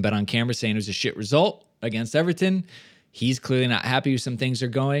 Bowley's even been on camera saying it was a shit result against Everton. He's clearly not happy with some things are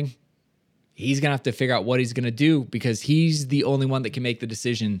going. He's going to have to figure out what he's going to do because he's the only one that can make the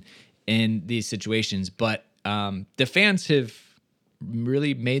decision in these situations. But the fans have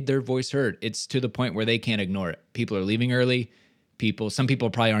really made their voice heard. It's to the point where they can't ignore it. People are leaving early. Some people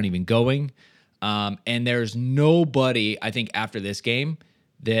probably aren't even going. And there's nobody, I think, after this game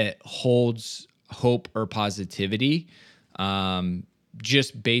that holds hope or positivity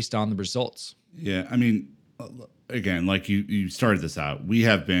just based on the results. Yeah, I mean, again, you started this out, we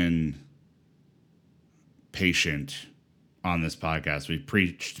have been patient on this podcast. We've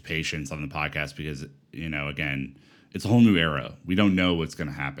preached patience on the podcast because, again, it's a whole new era. We don't know what's going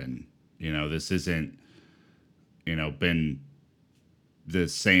to happen. This isn't, been the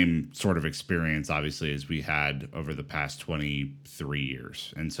same sort of experience, obviously, as we had over the past 23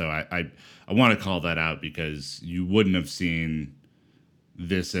 years. And so I want to call that out because you wouldn't have seen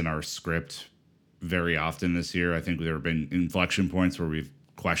this in our script very often this year. I think there have been inflection points where we've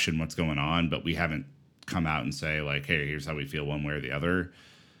questioned what's going on, but we haven't come out and say hey, here's how we feel one way or the other.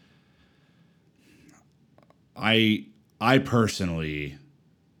 I personally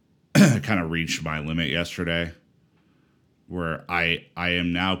kind of reached my limit yesterday, where I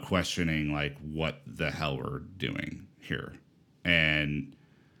am now questioning like what the hell we're doing here. And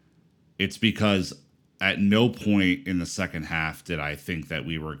it's because at no point in the second half did I think that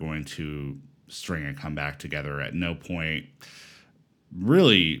we were going to string a comeback together. At no point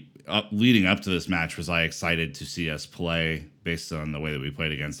really leading up to this match was I excited to see us play based on the way that we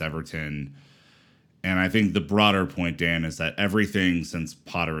played against Everton. And I think the broader point, Dan, is that everything since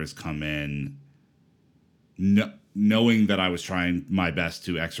Potter has come in, knowing that I was trying my best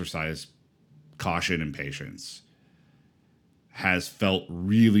to exercise caution and patience, has felt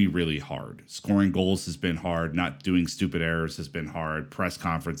really, really hard. Scoring goals has been hard. Not doing stupid errors has been hard. Press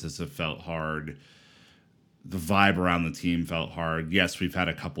conferences have felt hard. The vibe around the team felt hard. Yes, we've had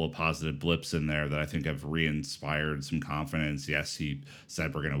a couple of positive blips in there that I think have re-inspired some confidence. Yes, he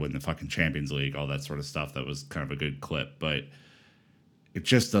said we're going to win the fucking Champions League, all that sort of stuff. That was kind of a good clip, but it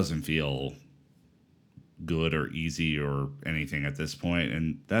just doesn't feel good or easy or anything at this point,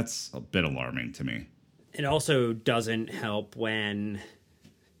 and that's a bit alarming to me. It also doesn't help when,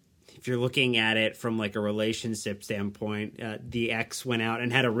 if you're looking at it from like a relationship standpoint, the ex went out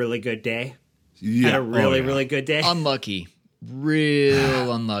and had a really good day. Yeah. Had a really good day. Unlucky.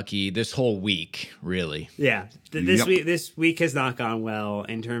 Real unlucky this whole week, really. Yeah. This week has not gone well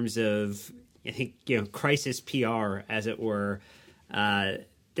in terms of, I think, crisis PR, as it were.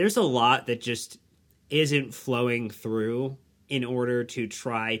 There's a lot that just isn't flowing through in order to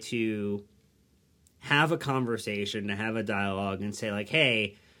try to have a conversation, to have a dialogue and say like,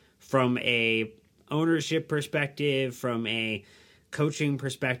 hey, from a ownership perspective, from a coaching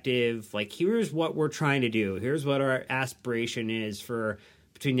perspective, like, here's what we're trying to do. Here's what our aspiration is for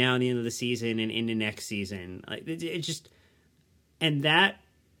between now and the end of the season and into next season. Like, it just, and that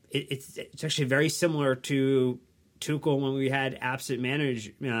it's actually very similar to Tuchel when we had absent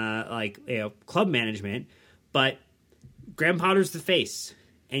club management, but Graham Potter's the face,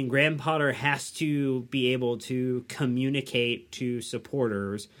 and Graham Potter has to be able to communicate to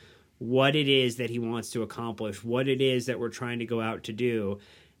supporters what it is that he wants to accomplish, what it is that we're trying to go out to do.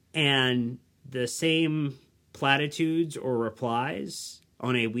 And the same platitudes or replies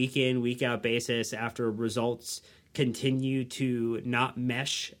on a week in, week out basis after results continue to not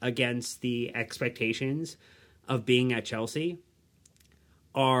mesh against the expectations of being at Chelsea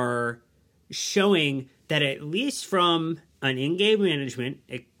are showing that, at least from an in-game management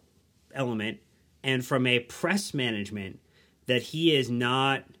element and from a press management, that he is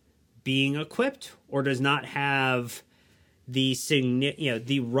not being equipped or does not have the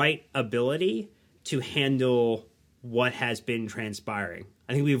right ability to handle what has been transpiring.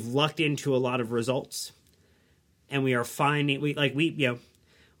 I think we've lucked into a lot of results, and we are finding the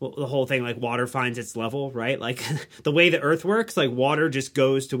whole thing, like water finds its level, right? Like the way the earth works, like water just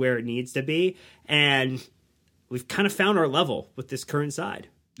goes to where it needs to be, and we've kind of found our level with this current side.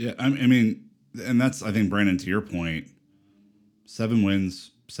 Yeah, I mean, and that's, I think, Brandon, to your point, 7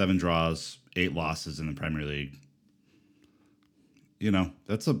 wins, 7 draws, 8 losses in the Premier League.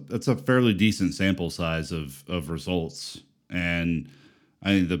 That's a fairly decent sample size of results. And I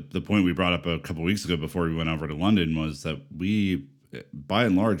think the point we brought up a couple weeks ago before we went over to London was that we, by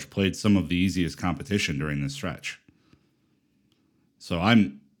and large, played some of the easiest competition during this stretch. So I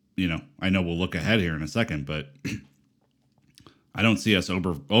know we'll look ahead here in a second, but I don't see us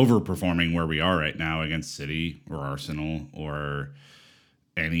overperforming where we are right now against City or Arsenal or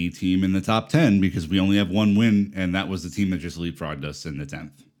any team in the top 10, because we only have one win, and that was the team that just leapfrogged us in the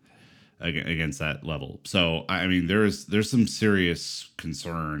 10th against that level. So, I mean, there's some serious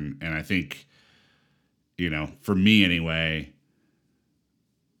concern, and I think, for me anyway,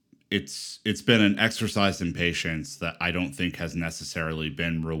 it's been an exercise in patience that I don't think has necessarily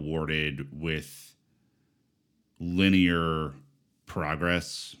been rewarded with linear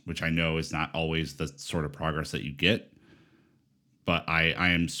progress, which I know is not always the sort of progress that you get. But I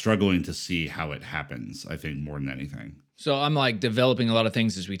am struggling to see how it happens, I think, more than anything. So I'm like developing a lot of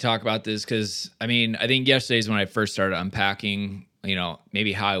things as we talk about this, because I think yesterday is when I first started unpacking,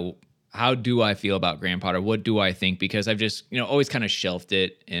 maybe how do I feel about Graham Potter? What do I think? Because I've just, always kind of shelved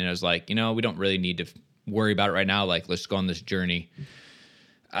it. And I was like, we don't really need to worry about it right now. Like, let's go on this journey.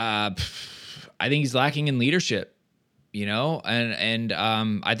 I think he's lacking in leadership. And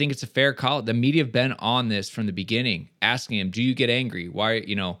I think it's a fair call. The media have been on this from the beginning, asking him, do you get angry? Why,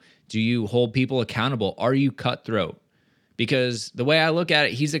 do you hold people accountable? Are you cutthroat? Because the way I look at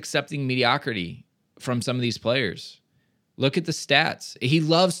it, he's accepting mediocrity from some of these players. Look at the stats. He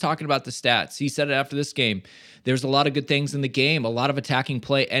loves talking about the stats. He said it after this game. There's a lot of good things in the game, a lot of attacking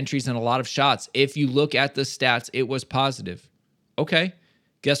play entries and a lot of shots. If you look at the stats, it was positive. Okay.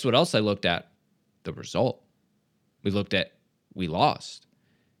 Guess what else I looked at? The result. We lost.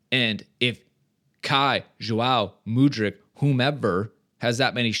 And if Kai, Joao, Mudryk, whomever has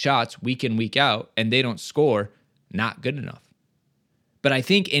that many shots week in, week out, and they don't score, not good enough. But I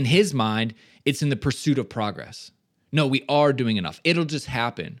think in his mind, it's in the pursuit of progress. No, we are doing enough. It'll just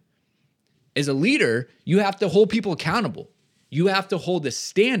happen. As a leader, you have to hold people accountable. You have to hold the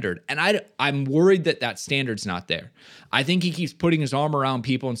standard. And I'm worried that standard's not there. I think he keeps putting his arm around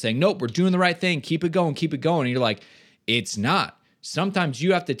people and saying, nope, we're doing the right thing. Keep it going, keep it going. And you're like, it's not. Sometimes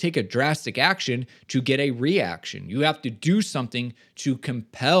you have to take a drastic action to get a reaction. You have to do something to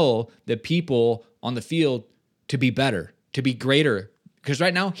compel the people on the field to be better, to be greater. Because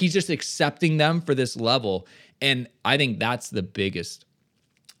right now, he's just accepting them for this level. And I think that's the biggest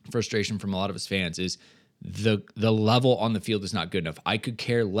frustration from a lot of his fans is the level on the field is not good enough. I could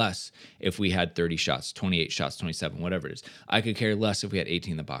care less if we had 30 shots, 28 shots, 27, whatever it is. I could care less if we had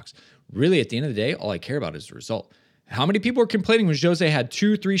 18 in the box. Really, at the end of the day, all I care about is the result. How many people were complaining when Jose had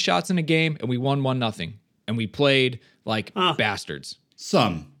 2-3 shots in a game and we won 1-0 and we played like bastards?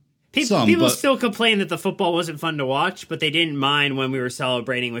 Some. People still complain that the football wasn't fun to watch, but they didn't mind when we were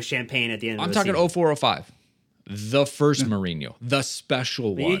celebrating with champagne at the end of the season. I'm talking 04-05. The first Mourinho, the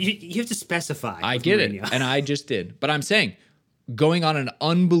special one. You have to specify. I get Mourinho. it, and I just did. But I'm saying, going on an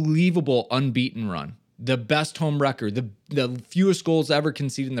unbelievable unbeaten run, the best home record, the fewest goals ever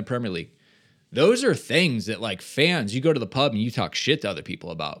conceded in the Premier League. Those are things that, like, fans, you go to the pub and you talk shit to other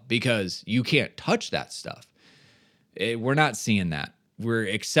people about because you can't touch that stuff. We're not seeing that. We're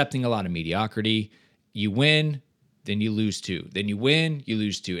accepting a lot of mediocrity. You win, then you lose two. Then you win, you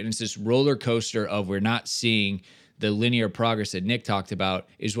lose two. And it's this roller coaster of we're not seeing the linear progress that Nick talked about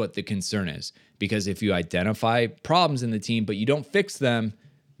is what the concern is. Because if you identify problems in the team, but you don't fix them,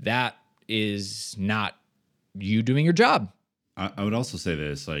 that is not you doing your job. I would also say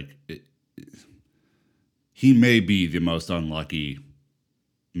this, like, he may be the most unlucky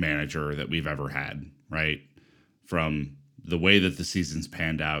manager that we've ever had, right? From the way that the season's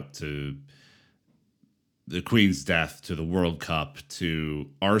panned out to the Queen's death to the World Cup to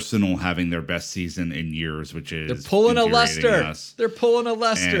Arsenal having their best season in years, which is they're pulling a Leicester. Us. They're pulling a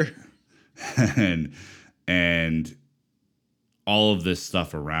Leicester. And all of this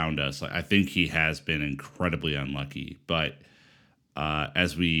stuff around us. I think he has been incredibly unlucky. But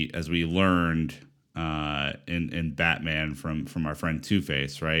as we learned in Batman from our friend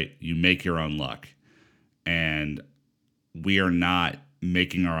Two-Face, right? You make your own luck. And we are not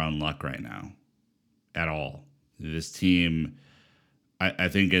making our own luck right now. At all. This team, I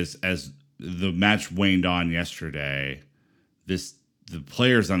think as the match waned on yesterday, the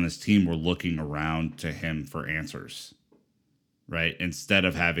players on this team were looking around to him for answers, right? Instead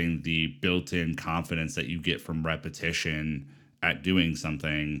of having the built-in confidence that you get from repetition at doing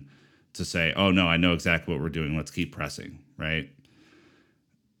something to say, oh no, I know exactly what we're doing. Let's keep pressing, right?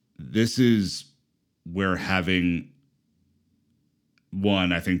 This is where having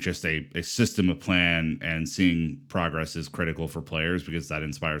one, I think just a system, a plan, and seeing progress is critical for players because that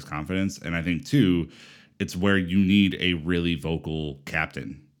inspires confidence. And I think, two, it's where you need a really vocal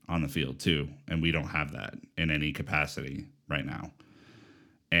captain on the field, too. And we don't have that in any capacity right now.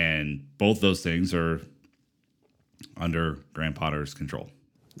 And both those things are under Graham Potter's control.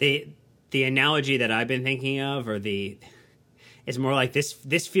 The analogy that I've been thinking of, is more like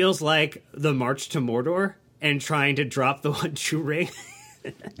this feels like the March to Mordor and trying to drop the 1-2 ring.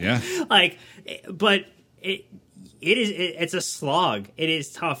 Yeah. But it's a slog. It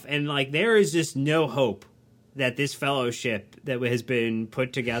is tough. And like, there is just no hope that this fellowship that has been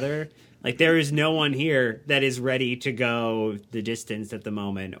put together, like there is no one here that is ready to go the distance at the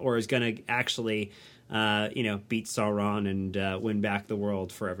moment or is going to actually, beat Sauron and win back the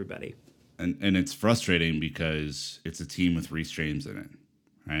world for everybody. And it's frustrating because it's a team with Reece James in it,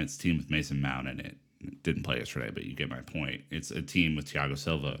 right? It's a team with Mason Mount in it. Didn't play yesterday, but you get my point. It's a team with Thiago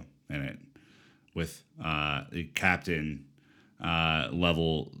Silva in it, with the captain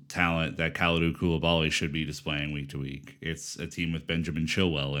level talent that Kalidou Koulibaly should be displaying week to week. It's a team with Benjamin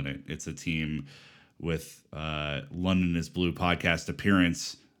Chilwell in it. It's a team with London is Blue podcast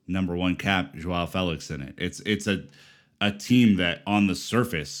appearance #1 cap Joao Felix in it. It's a team that on the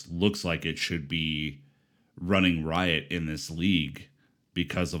surface looks like it should be running riot in this league.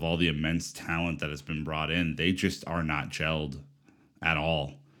 Because of all the immense talent that has been brought in, they just are not gelled at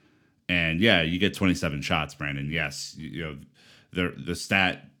all. And yeah, you get 27 shots, Brandon. Yes, the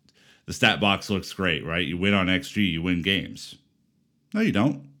stat the stat box looks great, right? You win on XG, you win games. No, you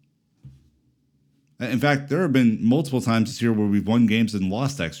don't. In fact, there have been multiple times this year where we've won games and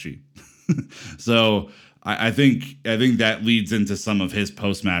lost XG. So I think that leads into some of his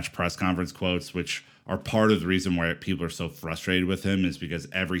post-match press conference quotes, which are part of the reason why people are so frustrated with him, is because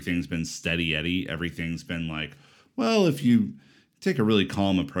everything's been steady Eddie. Everything's been like, well, if you take a really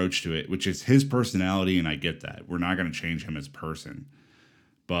calm approach to it, which is his personality, and I get that. We're not going to change him as person.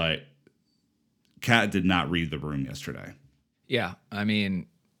 But Cat did not read the room yesterday. Yeah, I mean,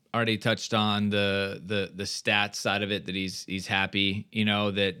 already touched on the stats side of it, that he's happy,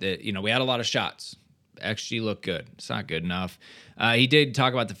 that we had a lot of shots. XG looked good. It's not good enough. He did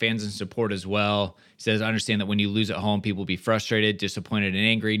talk about the fans and support as well. He says, I understand that when you lose at home, people will be frustrated, disappointed, and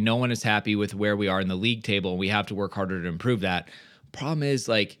angry. No one is happy with where we are in the league table, and we have to work harder to improve that. Problem is,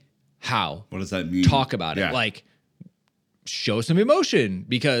 how? What does that mean? Talk about it. Show some emotion,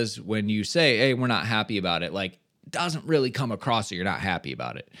 because when you say, hey, we're not happy about it, doesn't really come across that you're not happy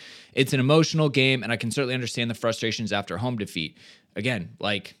about it. It's an emotional game, and I can certainly understand the frustrations after a home defeat. Again,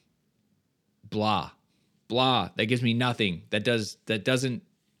 blah. That gives me nothing. That doesn't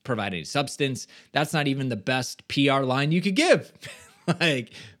provide any substance. That's not even the best PR line you could give.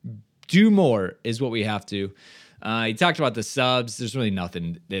 Do more is what we have to. He talked about the subs. There's really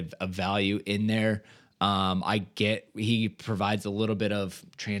nothing of value in there. I get he provides a little bit of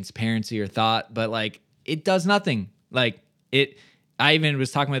transparency or thought, but it does nothing. I even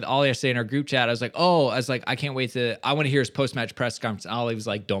was talking with Ollie yesterday in our group chat. I was like, I can't wait I want to hear his post-match press conference. And Ollie was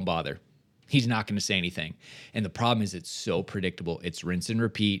like, don't bother. He's not going to say anything. And the problem is it's so predictable. It's rinse and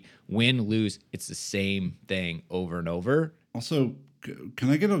repeat. Win, lose. It's the same thing over and over. Also, can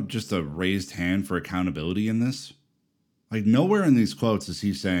I get just a raised hand for accountability in this? Nowhere in these quotes is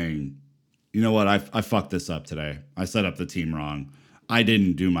he saying, you know what, I fucked this up today. I set up the team wrong. I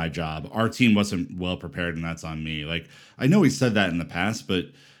didn't do my job. Our team wasn't well prepared, and that's on me. I know he said that in the past, but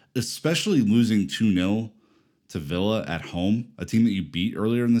especially losing 2-0 to Villa at home, a team that you beat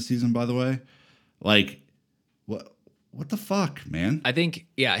earlier in the season, by the way. What the fuck, man? I think,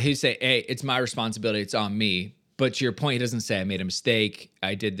 he'd say, hey, it's my responsibility. It's on me. But to your point, he doesn't say, I made a mistake.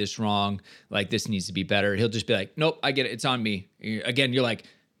 I did this wrong. This needs to be better. He'll just be like, nope, I get it. It's on me. Again, you're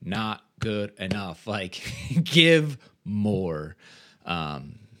not good enough. Give more. I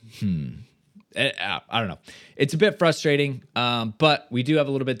don't know. It's a bit frustrating, but we do have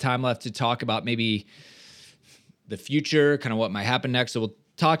a little bit of time left to talk about maybe the future, kind of what might happen next. So we'll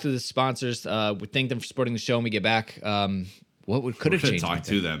talk to the sponsors. We thank them for supporting the show, and we get back. What could have changed? Talk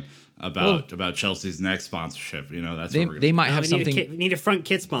to them about Chelsea's next sponsorship. That's what they might have something. We need a front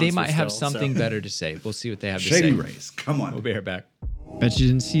kit sponsor. They might have something better to say. We'll see what they have to say. Shady Rays, come on. We'll be right back. Bet you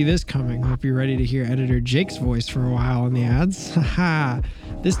didn't see this coming. Hope you're ready to hear editor Jake's voice for a while in the ads. Haha.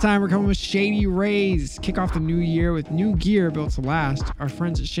 This time we're coming with Shady Rays. Kick off the new year with new gear built to last. Our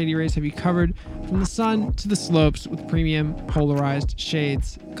friends at Shady Rays have you covered from the sun to the slopes with premium polarized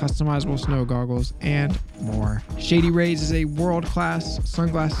shades, customizable snow goggles, and more. Shady Rays is a world-class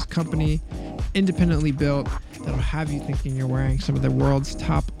sunglasses company, independently built, that'll have you thinking you're wearing some of the world's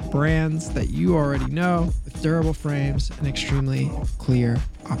top brands that you already know, with durable frames and extremely clear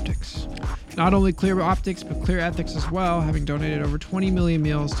optics. Not only clear optics, but clear ethics as well, having donated over 20 million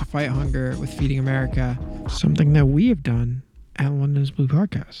meals to fight hunger with Feeding America, something that we have done at London is Blue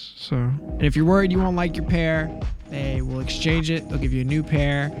Podcast. And if you're worried you won't like your pair, they will exchange it. They'll give you a new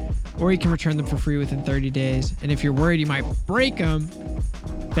pair, or you can return them for free within 30 days. And if you're worried you might break them,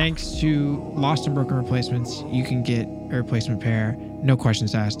 thanks to Lost and Broken Replacements, you can get a replacement pair, no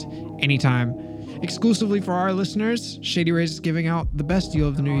questions asked, anytime. Exclusively for our listeners, Shady Rays is giving out the best deal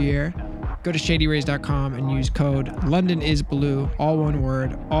of the new year. Go to shadyrays.com and use code LondonIsBlue, all one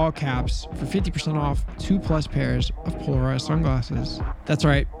word, all caps, for 50% off 2+ pairs of polarized sunglasses. That's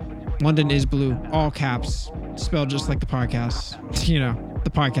right, London is Blue, all caps, spelled just like the podcast. The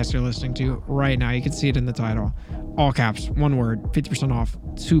podcast you're listening to right now. You can see it in the title. All caps, one word, 50% off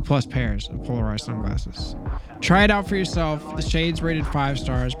 2+ pairs of polarized sunglasses. Try it out for yourself. The shades rated 5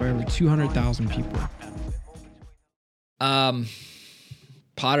 stars by over 200,000 people.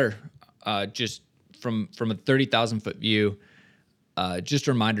 Potter, just from a 30,000 foot view, just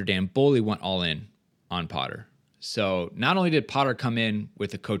a reminder, Dan Boley went all in on Potter. So not only did Potter come in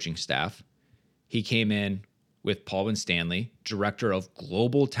with a coaching staff, he came in with Paul Winstanley, director of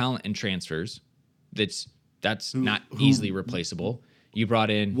global talent and transfers. That's not easily replaceable. You brought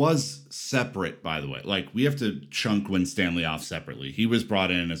in... Was separate, by the way. We have to chunk Winstanley off separately. He was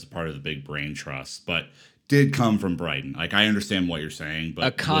brought in as a part of the big brain trust, but did come from Brighton. Like, I understand what you're saying, but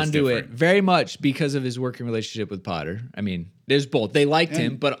A conduit, very much because of his working relationship with Potter. I mean, there's both. They liked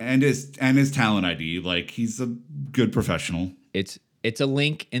him, but and his talent ID. Like, he's a good professional. it's a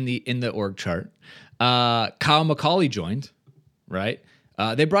link in the org chart. Kyle McCauley joined, right?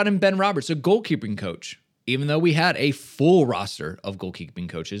 They brought in Ben Roberts, a goalkeeping coach, even though we had a full roster of goalkeeping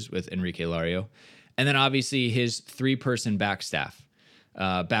coaches with Enrique Lario. And then obviously his 3-person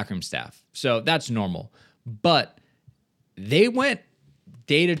backroom staff. So that's normal. But they went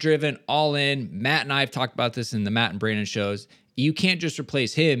data-driven, all in. Matt and I have talked about this in the Matt and Brandon shows. You can't just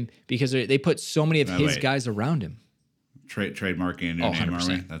replace him because they put so many of his guys around him. Trademarking a new name, are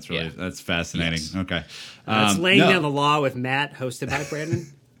we? That's really that's fascinating. Yes. Okay, It's laying down the law with Matt, hosted by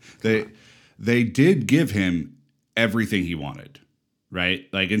Brandon. They did give him everything he wanted, right?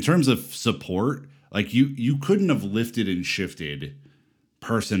 Like, in terms of support, like you couldn't have lifted and shifted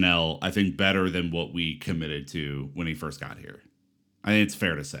personnel, I think, better than what we committed to when he first got here. I think it's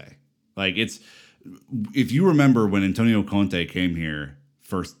fair to say. Like, if you remember when Antonio Conte came here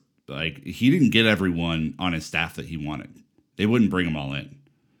first, like, he didn't get everyone on his staff that he wanted. They wouldn't bring them all in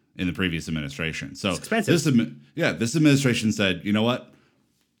the previous administration. So it's expensive. This administration said, you know what?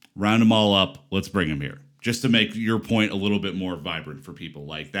 Round them all up. Let's bring them here. Just to make your point a little bit more vibrant for people.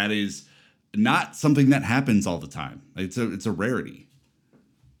 Like, that is not something that happens all the time. It's a rarity.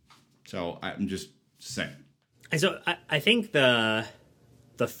 So I'm just saying. And so I think the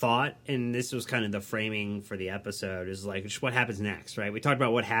thought, and this was kind of the framing for the episode, is like just what happens next, right? We talked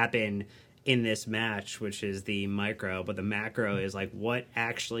about what happened in this match, which is the micro, but the macro is like, what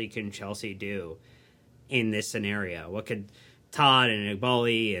actually can Chelsea do in this scenario? What could Todd and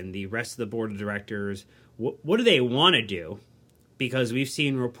Igbali and the rest of the board of directors, what do they want to do? Because we've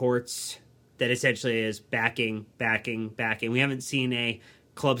seen reports that essentially is backing. We haven't seen a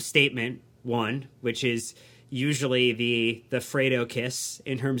club statement, which is usually the Fredo kiss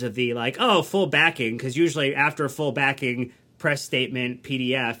in terms of the like, oh, full backing, because usually after a full backing press statement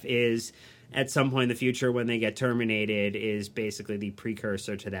PDF is at some point in the future when they get terminated is basically the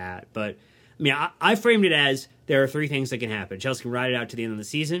precursor to that. But I mean, I framed it as there are 3 things that can happen. Chelsea can ride it out to the end of the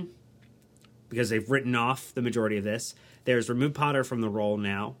season because they've written off the majority of this. There's remove Potter from the role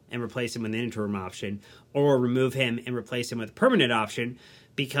now and replace him with an interim option, or remove him and replace him with a permanent option,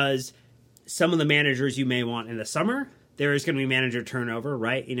 because some of the managers you may want in the summer, there is going to be manager turnover,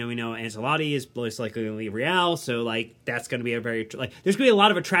 right? You know, we know Ancelotti is most likely going to leave Real, so like that's going to be a very there's going to be a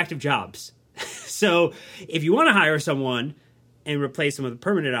lot of attractive jobs. So if you want to hire someone and replace them with a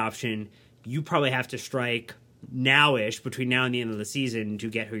permanent option, you probably have to strike now-ish between now and the end of the season to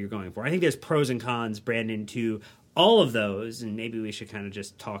get who you're going for. I think there's pros and cons, Brandon, to all of those, and maybe we should kind of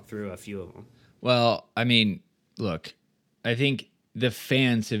just talk through a few of them. Well, I mean, look, I think the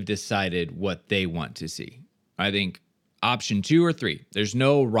fans have decided what they want to see. I think option 2 or 3, there's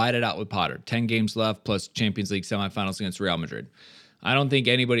no ride it out with Potter. 10 games left plus Champions League semifinals against Real Madrid. I don't think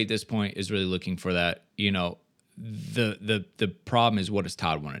anybody at this point is really looking for that. You know, the problem is, what does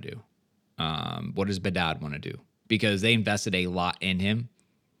Todd want to do? What does Bedad want to do? Because they invested a lot in him.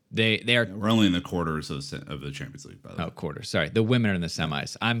 They are. We're only in the quarters of the Champions League, by the way. Oh, quarters. Sorry, the women are in the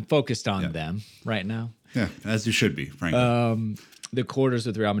semis. I'm focused on them right now. Yeah, as you should be, frankly. The quarters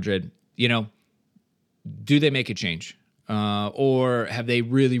with Real Madrid. You know, do they make a change, or have they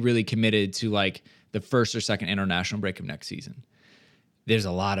really, really committed to like the first or second international break of next season? There's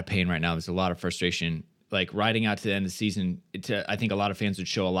a lot of pain right now. There's a lot of frustration. Like, riding out to the end of the season, I think a lot of fans would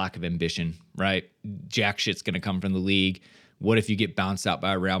show a lack of ambition, right? Jack shit's going to come from the league. What if you get bounced out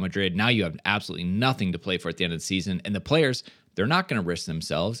by Real Madrid? Now you have absolutely nothing to play for at the end of the season. And the players, they're not going to risk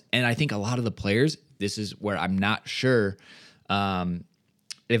themselves. And I think a lot of the players, this is where I'm not sure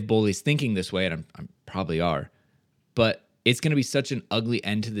if Boli's thinking this way, and I'm probably are, but it's going to be such an ugly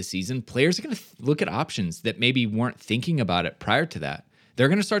end to the season. Players are going to look at options that maybe weren't thinking about it prior to that. They're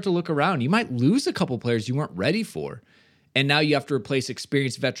going to start to look around. You might lose a couple players you weren't ready for, and now you have to replace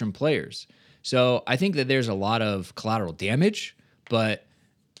experienced veteran players. So I think that there's a lot of collateral damage, but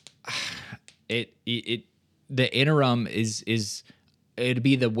the interim it'd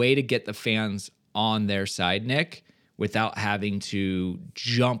be the way to get the fans on their side, Nick, without having to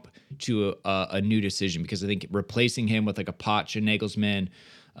jump to a new decision. Because I think replacing him with like a Poch and Nagelsmann,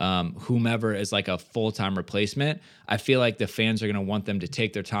 whomever is like a full-time replacement, I feel like the fans are going to want them to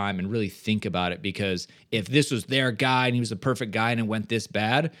take their time and really think about it, because if this was their guy and he was the perfect guy and it went this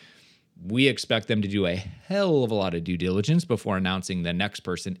bad, we expect them to do a hell of a lot of due diligence before announcing the next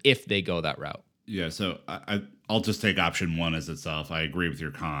person if they go that route. Yeah, so I'll just take option 1 as itself. I agree with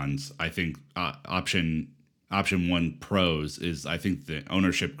your cons. I think option 1 pros is, I think the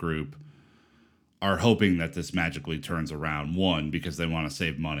ownership group are hoping that this magically turns around. One, because they want to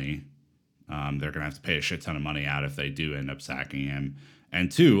save money. They're going to have to pay a shit ton of money out if they do end up sacking him. And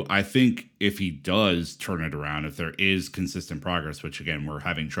two, I think if he does turn it around, if there is consistent progress, which again, we're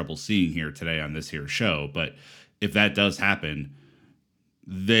having trouble seeing here today on this here show, but if that does happen,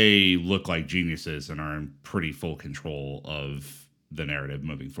 they look like geniuses and are in pretty full control of the narrative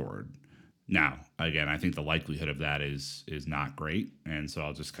moving forward. Now, again, I think the likelihood of that is not great. And so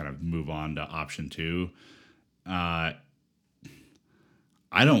I'll just kind of move on to option two. I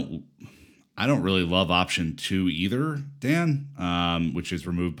don't really love option two either, Dan, which is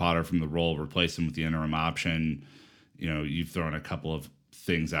remove Potter from the role, replace him with the interim option. You know, you've thrown a couple of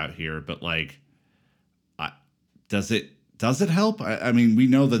things out here, but like, does it help? I mean, we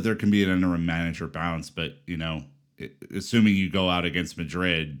know that there can be an interim manager bounce, but you know, assuming you go out against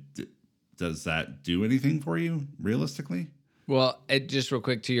Madrid, does that do anything for you realistically? Well, just real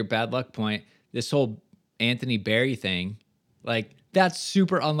quick to your bad luck point, this whole Anthony Barry thing, like that's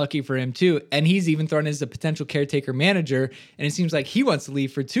super unlucky for him too. And he's even thrown as a potential caretaker manager, and it seems like he wants to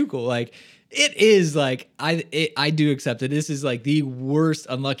leave for Tuchel. Like it is like I do accept it. This is like the worst,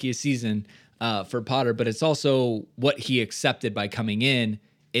 unluckiest season for Potter, but it's also what he accepted by coming in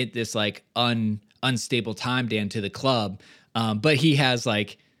at this like unstable time, Dan, to the club. But he has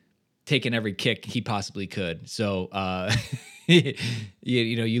like taken every kick he possibly could. So,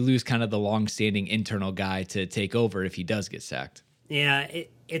 you know, you lose kind of the long-standing internal guy to take over if he does get sacked. Yeah,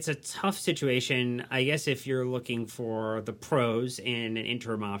 it's a tough situation. I guess if you're looking for the pros in an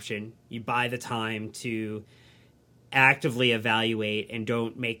interim option, you buy the time to actively evaluate and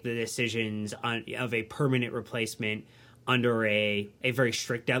don't make the decisions of a permanent replacement under a very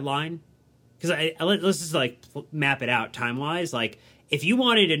strict deadline. Because let's just like map it out time-wise. Like, if you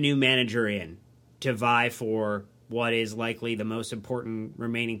wanted a new manager in to vie for what is likely the most important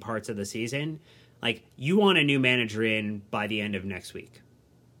remaining parts of the season, like, you want a new manager in by the end of next week.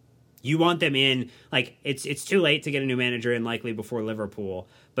 You want them in, like, it's too late to get a new manager in likely before Liverpool,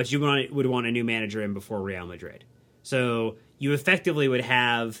 but you would want a new manager in before Real Madrid. So you effectively would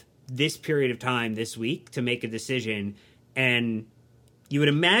have this period of time this week to make a decision, and you would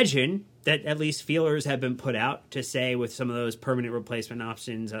imagine that at least feelers have been put out to say with some of those permanent replacement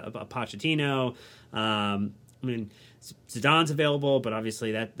options, Pochettino. I mean, Zidane's available, but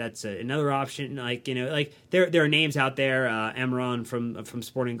obviously that's another option. Like, you know, like there are names out there, Amaron from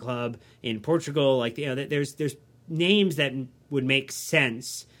Sporting Club in Portugal. Like, you know, there's names that would make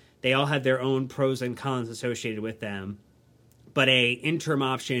sense. They all have their own pros and cons associated with them. But a interim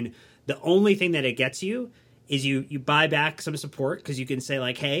option, the only thing that it gets you is you buy back some support, because you can say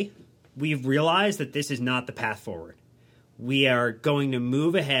like, hey, we've realized that this is not the path forward. We are going to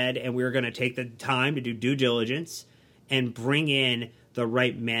move ahead, and we're going to take the time to do due diligence and bring in the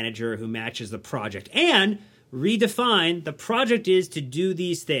right manager who matches the project and redefine the project is to do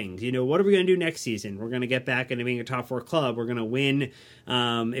these things. You know, what are we going to do next season? We're going to get back into being a top four club. We're going to win.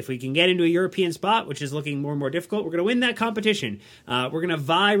 If we can get into a European spot, which is looking more and more difficult, we're going to win that competition. We're going to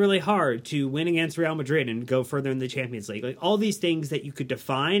vie really hard to win against Real Madrid and go further in the Champions League. Like, all these things that you could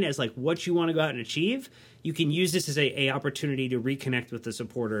define as like what you want to go out and achieve, you can use this as a opportunity to reconnect with the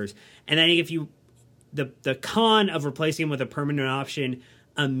supporters. And I think if you, the con of replacing him with a permanent option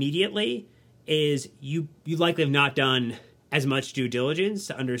immediately is you likely have not done as much due diligence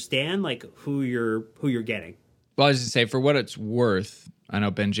to understand like who you're getting. Well, I was going to say, for what it's worth, I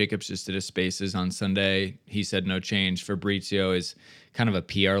know Ben Jacobs just did a Spaces on Sunday. He said no change. Fabrizio is kind of a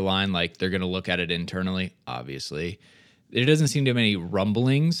PR line, like they're going to look at it internally, obviously. There doesn't seem to have any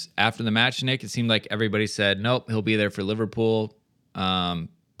rumblings after the match, Nick. It seemed like everybody said, nope, he'll be there for Liverpool. But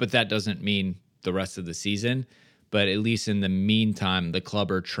that doesn't mean the rest of the season. But at least in the meantime, the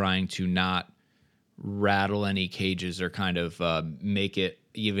club are trying to not rattle any cages or kind of make it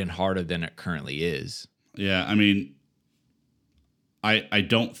even harder than it currently is. Yeah, I mean, I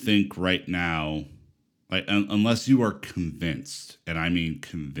don't think right now, like, unless you are convinced, and I mean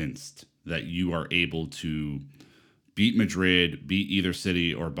convinced, that you are able to beat Madrid, beat either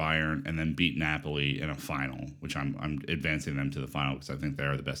City or Bayern, and then beat Napoli in a final, which I'm advancing them to the final because I think they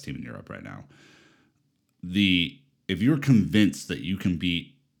are the best team in Europe right now. If you're convinced that you can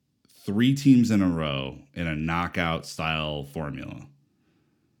beat 3 teams in a row in a knockout style formula,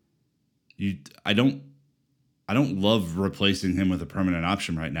 I don't love replacing him with a permanent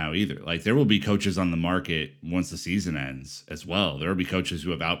option right now either. Like, there will be coaches on the market once the season ends as well. There will be coaches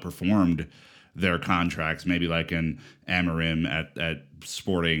who have outperformed their contracts, maybe like an Amorim at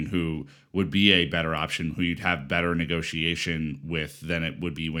Sporting, who would be a better option, who you'd have better negotiation with than it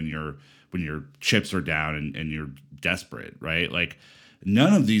would be when your chips are down and you're desperate, right? Like,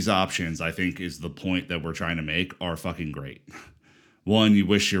 none of these options, I think, is the point that we're trying to make, are fucking great. One, you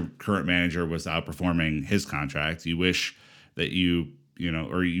wish your current manager was outperforming his contract. You wish that you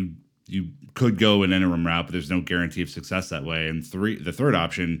could go an interim route, but there's no guarantee of success that way. And the third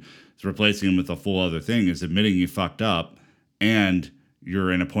option is replacing him with a full other thing, is admitting you fucked up and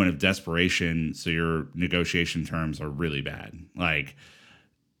you're in a point of desperation, so your negotiation terms are really bad. Like,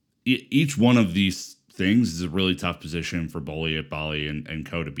 each one of these things is a really tough position for Boli and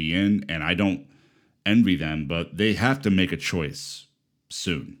co to be in, and I don't envy them, but they have to make a choice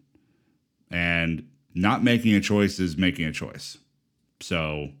soon. And not making a choice is making a choice.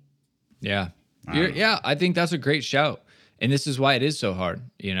 So, yeah. I think that's a great shout. And this is why it is so hard,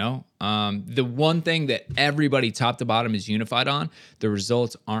 you know? The one thing that everybody top to bottom is unified on, the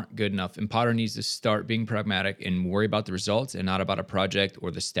results aren't good enough. And Potter needs to start being pragmatic and worry about the results and not about a project or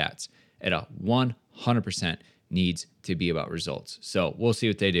the stats. It 100% needs to be about results. So we'll see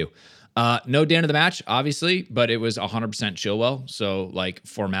what they do. No Dan of the match, obviously, but it was 100% Chilwell. So, like,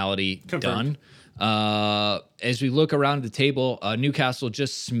 formality Confirmed. done. As we look around the table, Newcastle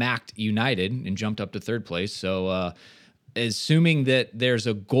just smacked United and jumped up to third place. So, assuming that there's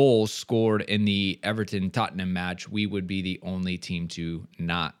a goal scored in the Everton-Tottenham match, we would be the only team to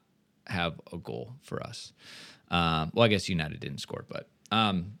not have a goal for us. Well, I guess United didn't score, but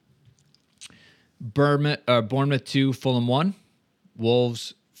Bournemouth 2, Fulham 1,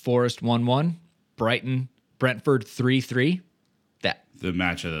 Wolves, Forest 1-1, Brentford 3-3. the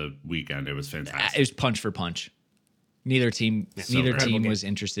match of the weekend, it was fantastic. It was punch for punch. Neither team was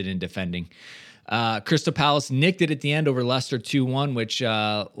interested in defending. Crystal Palace nicked it at the end over Leicester 2-1, which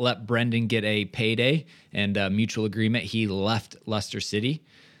let Brendan get a payday and mutual agreement. He left Leicester City.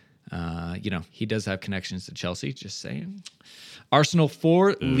 He does have connections to Chelsea, just saying. Arsenal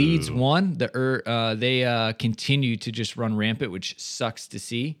 4, Leeds 1. They continue to just run rampant, which sucks to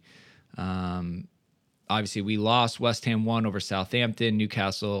see. Obviously, we lost. West Ham 1 over Southampton,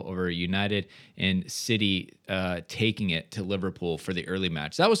 Newcastle over United, and City taking it to Liverpool for the early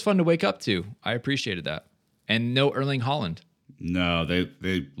match. That was fun to wake up to. I appreciated that. And no Erling Haaland. No,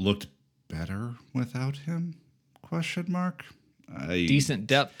 they looked better without him? Question mark. Decent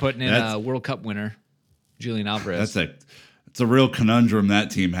depth putting in a World Cup winner, Julian Alvarez. It's a real conundrum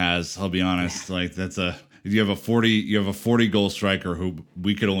that team has. I'll be honest. Like you have a 40 goal striker who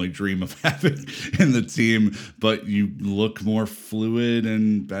we could only dream of having in the team, but you look more fluid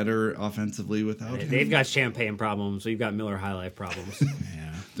and better offensively without him. They've got champagne problems. We've got Miller High Life problems.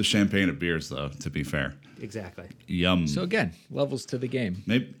 Yeah. The champagne of beers, though, to be fair. Exactly. Yum. So again, levels to the game.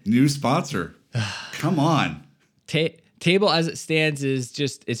 Maybe new sponsor. Come on. Table as it stands is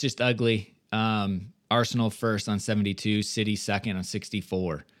just ugly. Arsenal first on 72, City second on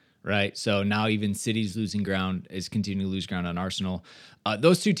 64. Right. So now even City's losing ground is continuing to lose ground on Arsenal.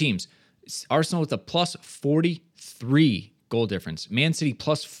 Those two teams, Arsenal with a plus 43 goal difference, Man City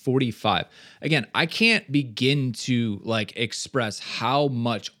plus 45. Again, I can't begin to express how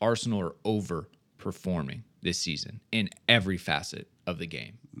much Arsenal are overperforming this season in every facet of the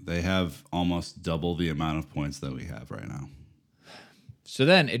game. They have almost double the amount of points that we have right now. So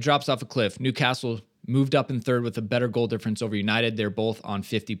then it drops off a cliff. Newcastle moved up in third with a better goal difference over United. They're both on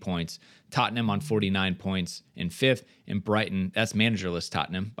 50 points. Tottenham on 49 points in fifth. And Brighton, that's managerless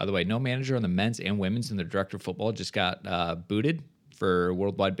Tottenham. By the way, no manager on the men's and women's, and the director of football just got booted for a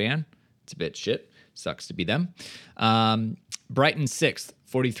worldwide ban. It's a bit shit. Sucks to be them. Brighton sixth,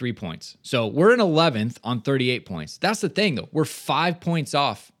 43 points. So we're in 11th on 38 points. That's the thing, though. We're 5 points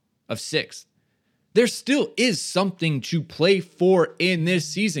off of sixth. There still is something to play for in this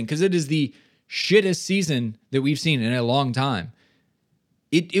season because it is the shittest season that we've seen in a long time.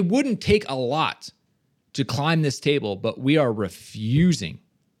 It wouldn't take a lot to climb this table, but we are refusing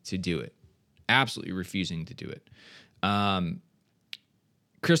to do it. Absolutely refusing to do it.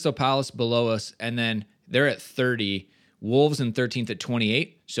 Crystal Palace below us, and then they're at 30. Wolves in 13th at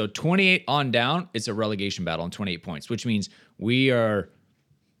 28. So 28 on down, it's a relegation battle on 28 points, which means we are,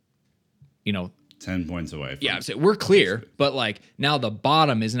 10 points away. So we're clear, but now the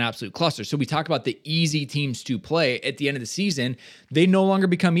bottom is an absolute cluster. So we talk about the easy teams to play at the end of the season. They no longer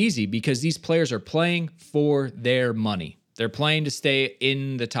become easy because these players are playing for their money. They're playing to stay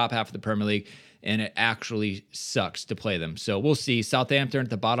in the top half of the Premier League, and it actually sucks to play them. So we'll see. Southampton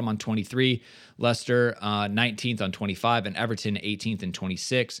at the bottom on 23, Leicester 19th on 25, and Everton 18th and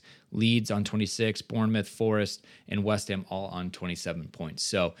 26, Leeds on 26, Bournemouth, Forest, and West Ham all on 27 points.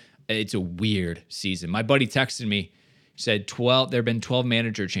 So it's a weird season. My buddy texted me, said there have been 12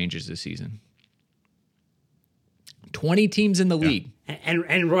 manager changes this season. 20 teams in the league.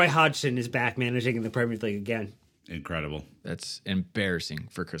 And Roy Hodgson is back managing in the Premier League again. incredible. That's embarrassing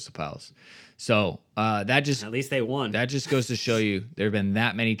for Crystal Palace. So that just At least they won. That just goes to show you there have been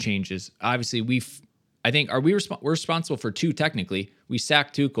that many changes. Obviously, we're responsible for 2 technically. We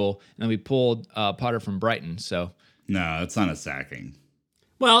sacked Tuchel and then we pulled Potter from Brighton. So No, it's not a sacking.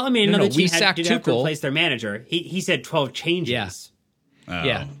 Well, I mean, No, another we team sacked did have to Tuchel. replace their manager. He said 12 changes. Yeah. Oh,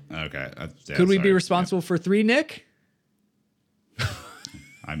 Yeah. Okay. could we be sorry. responsible for 3, Nick?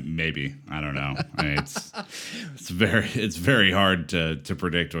 Maybe. I don't know. I mean, it's very hard to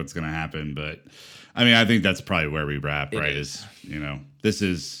predict what's going to happen, but I mean, I think that's probably where we wrap, right? Is. This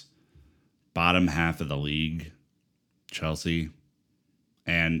is bottom half of the league, Chelsea.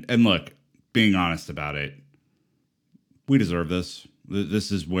 And look, being honest about it, we deserve this.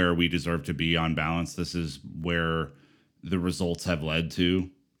 This is where we deserve to be on balance. This is where the results have led to.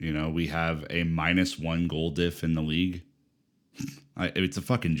 We have a -1 goal diff in the league. It's a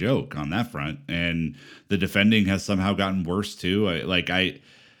fucking joke on that front, and the defending has somehow gotten worse too.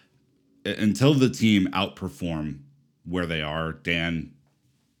 Until the team outperform where they are, Dan,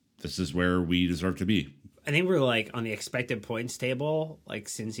 this is where we deserve to be. I think we're like on the expected points table. Like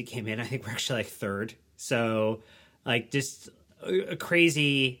since he came in, I think we're actually like 3rd. So like just a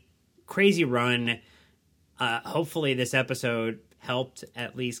crazy run. Hopefully this episode helped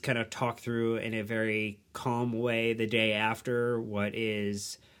at least kind of talk through in a very calm way the day after what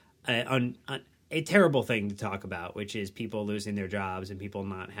is a terrible thing to talk about, which is people losing their jobs and people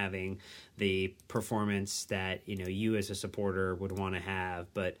not having the performance that, you as a supporter would want to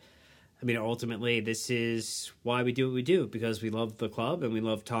have. But I mean, ultimately, this is why we do what we do, because we love the club and we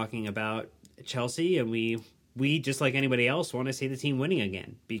love talking about Chelsea, and we just like anybody else want to see the team winning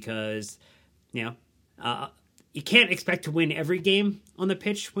again, because, you can't expect to win every game on the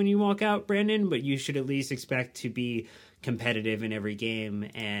pitch when you walk out, Brandon, but you should at least expect to be competitive in every game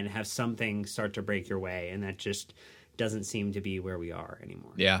and have something start to break your way. And that just doesn't seem to be where we are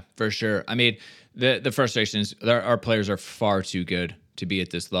anymore. Yeah, for sure. I mean, the frustration is our players are far too good to be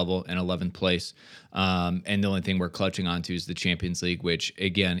at this level in 11th place. And the only thing we're clutching onto is the Champions League, which,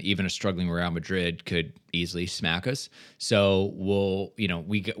 again, even a struggling Real Madrid could easily smack us. So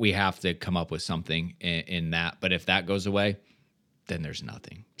we have to come up with something in that. But if that goes away, then there's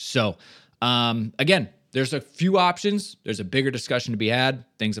nothing. So, again, there's a few options. There's a bigger discussion to be had.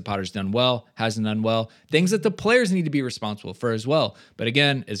 Things that Potter's done well, hasn't done well. Things that the players need to be responsible for as well. But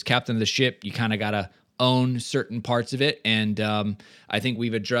again, as captain of the ship, you kind of got to own certain parts of it. And I think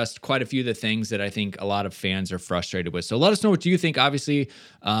we've addressed quite a few of the things that I think a lot of fans are frustrated with. So let us know what you think. Obviously,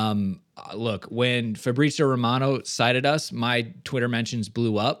 look, when Fabrizio Romano cited us, my Twitter mentions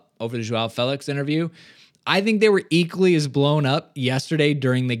blew up over the Joao Felix interview. I think they were equally as blown up yesterday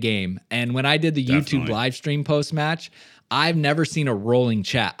during the game. And when I did the YouTube live stream post-match, I've never seen a rolling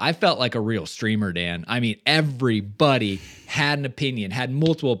chat. I felt like a real streamer, Dan. I mean, everybody had an opinion, had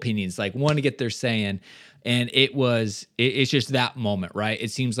multiple opinions, like wanted to get their say in. And it's just that moment, right?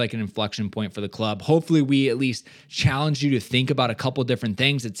 It seems like an inflection point for the club. Hopefully we at least challenge you to think about a couple different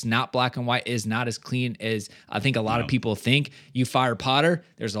things. It's not black and white, is not as clean as I think a lot of people think. You fire Potter,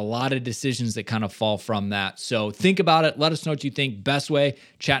 there's a lot of decisions that kind of fall from that. So think about it. Let us know what you think. Best way,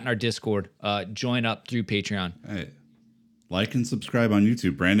 chat in our Discord. Join up through Patreon. Hey, like and subscribe on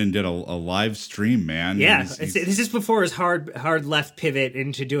YouTube. Brandon did a live stream, man. Yeah, this is before his hard left pivot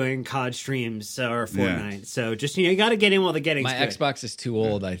into doing COD streams or Fortnite. Yeah. So just you got to get in while the getting's good. My Xbox is too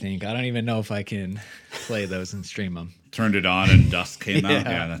old, I think. I don't even know if I can play those and stream them. Turned it on and dust came out.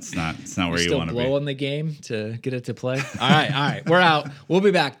 Yeah, that's not where you want to be. Still blowing the game to get it to play. All right, we're out. We'll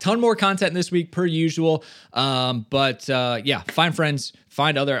be back. Ton more content this week per usual. But find friends.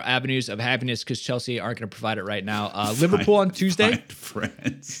 Find other avenues of happiness because Chelsea aren't going to provide it right now. Liverpool on Tuesday. Find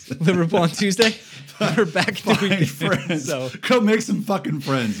friends. Liverpool on Tuesday. We're back in the weekend. Friends. So go make some fucking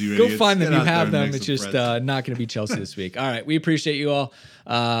friends, you go idiots. find them. Get you have them. It's just friends. not going to be Chelsea this week. All right. We appreciate you all.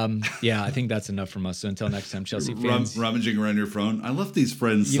 I think that's enough from us. So until next time, Chelsea fans. Rummaging around your phone. I left these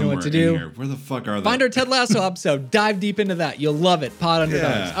friends you know somewhere what to do. in here. Where the fuck are they? Find our Ted Lasso episode. Dive deep into that. You'll love it. Pod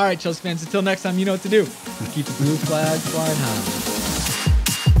Underdogs. All right, Chelsea fans. Until next time, you know what to do. Keep the blue flag flying high.